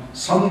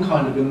 some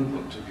kind of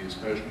input to these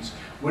patients,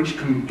 which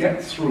can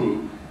get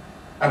through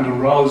and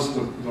arouse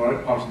the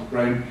right part of the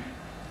brain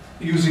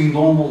using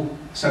normal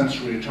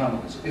sensory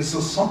channels? Is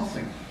there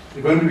something,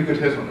 if only we could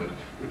hit on it,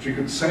 which we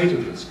could say to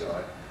this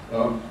guy,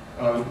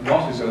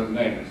 not his own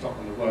name, it's not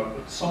going to work,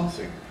 but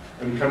something,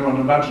 and can one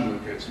imagine a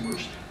case in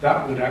which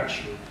that would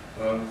actually,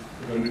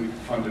 if only we could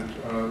find it,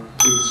 do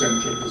the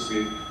same trick as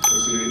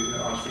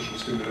the artificial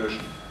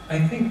stimulation? I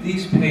think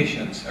these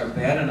patients are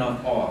bad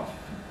enough off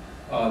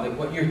that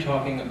what you're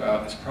talking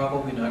about is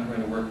probably not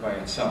going to work by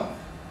itself.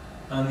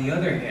 On the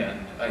other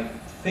hand, I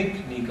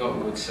think Nico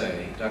would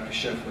say, Dr.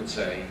 Schiff would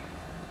say,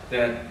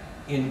 that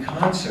in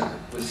concert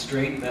with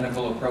straight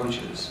medical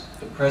approaches,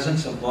 the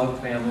presence of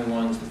loved family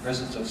ones, the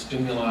presence of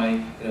stimuli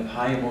that have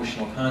high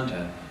emotional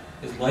content,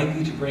 is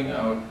likely to bring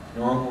out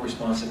normal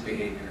responsive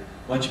behavior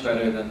much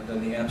better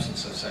than the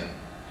absence of same.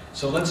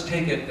 So let's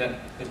take it that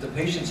if the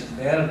patient's in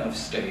bad enough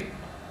state,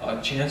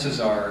 chances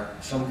are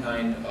some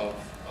kind of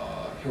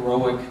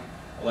heroic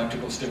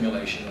electrical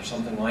stimulation or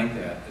something like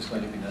that is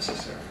going to be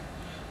necessary.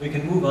 We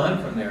can move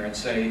on from there and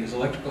say, is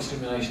electrical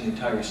stimulation the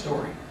entire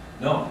story?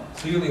 No.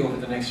 Clearly over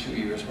the next few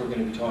years we're going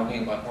to be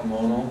talking about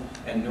hormonal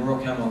and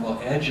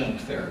neurochemical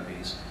adjunct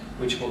therapies,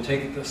 which will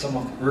take some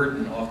of the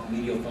burden off the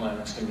medial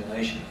thalamic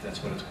stimulation, if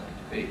that's what it's going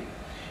to be.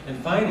 And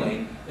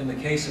finally, in the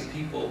case of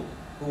people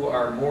who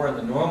are more in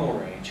the normal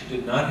range, who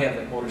did not have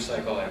that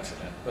motorcycle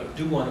accident, but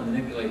do want to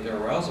manipulate their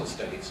arousal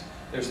states,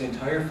 there's the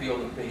entire field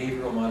of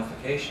behavioral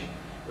modification,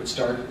 which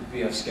started with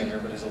Pfaff Skinner,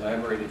 but has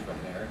elaborated from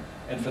there.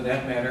 And for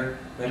that matter,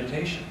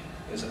 meditation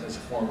is a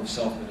form of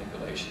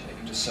self-manipulation,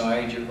 that you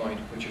decide you're going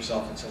to put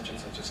yourself in such and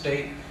such a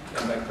state,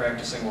 and by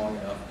practicing long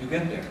enough, you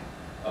get there.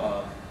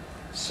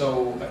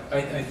 So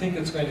I think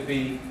it's going to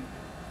be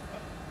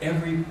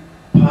every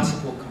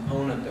possible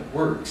component that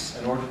works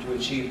in order to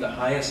achieve the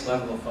highest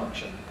level of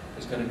function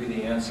is going to be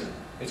the answer.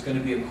 It's going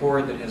to be a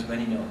chord that has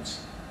many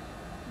notes.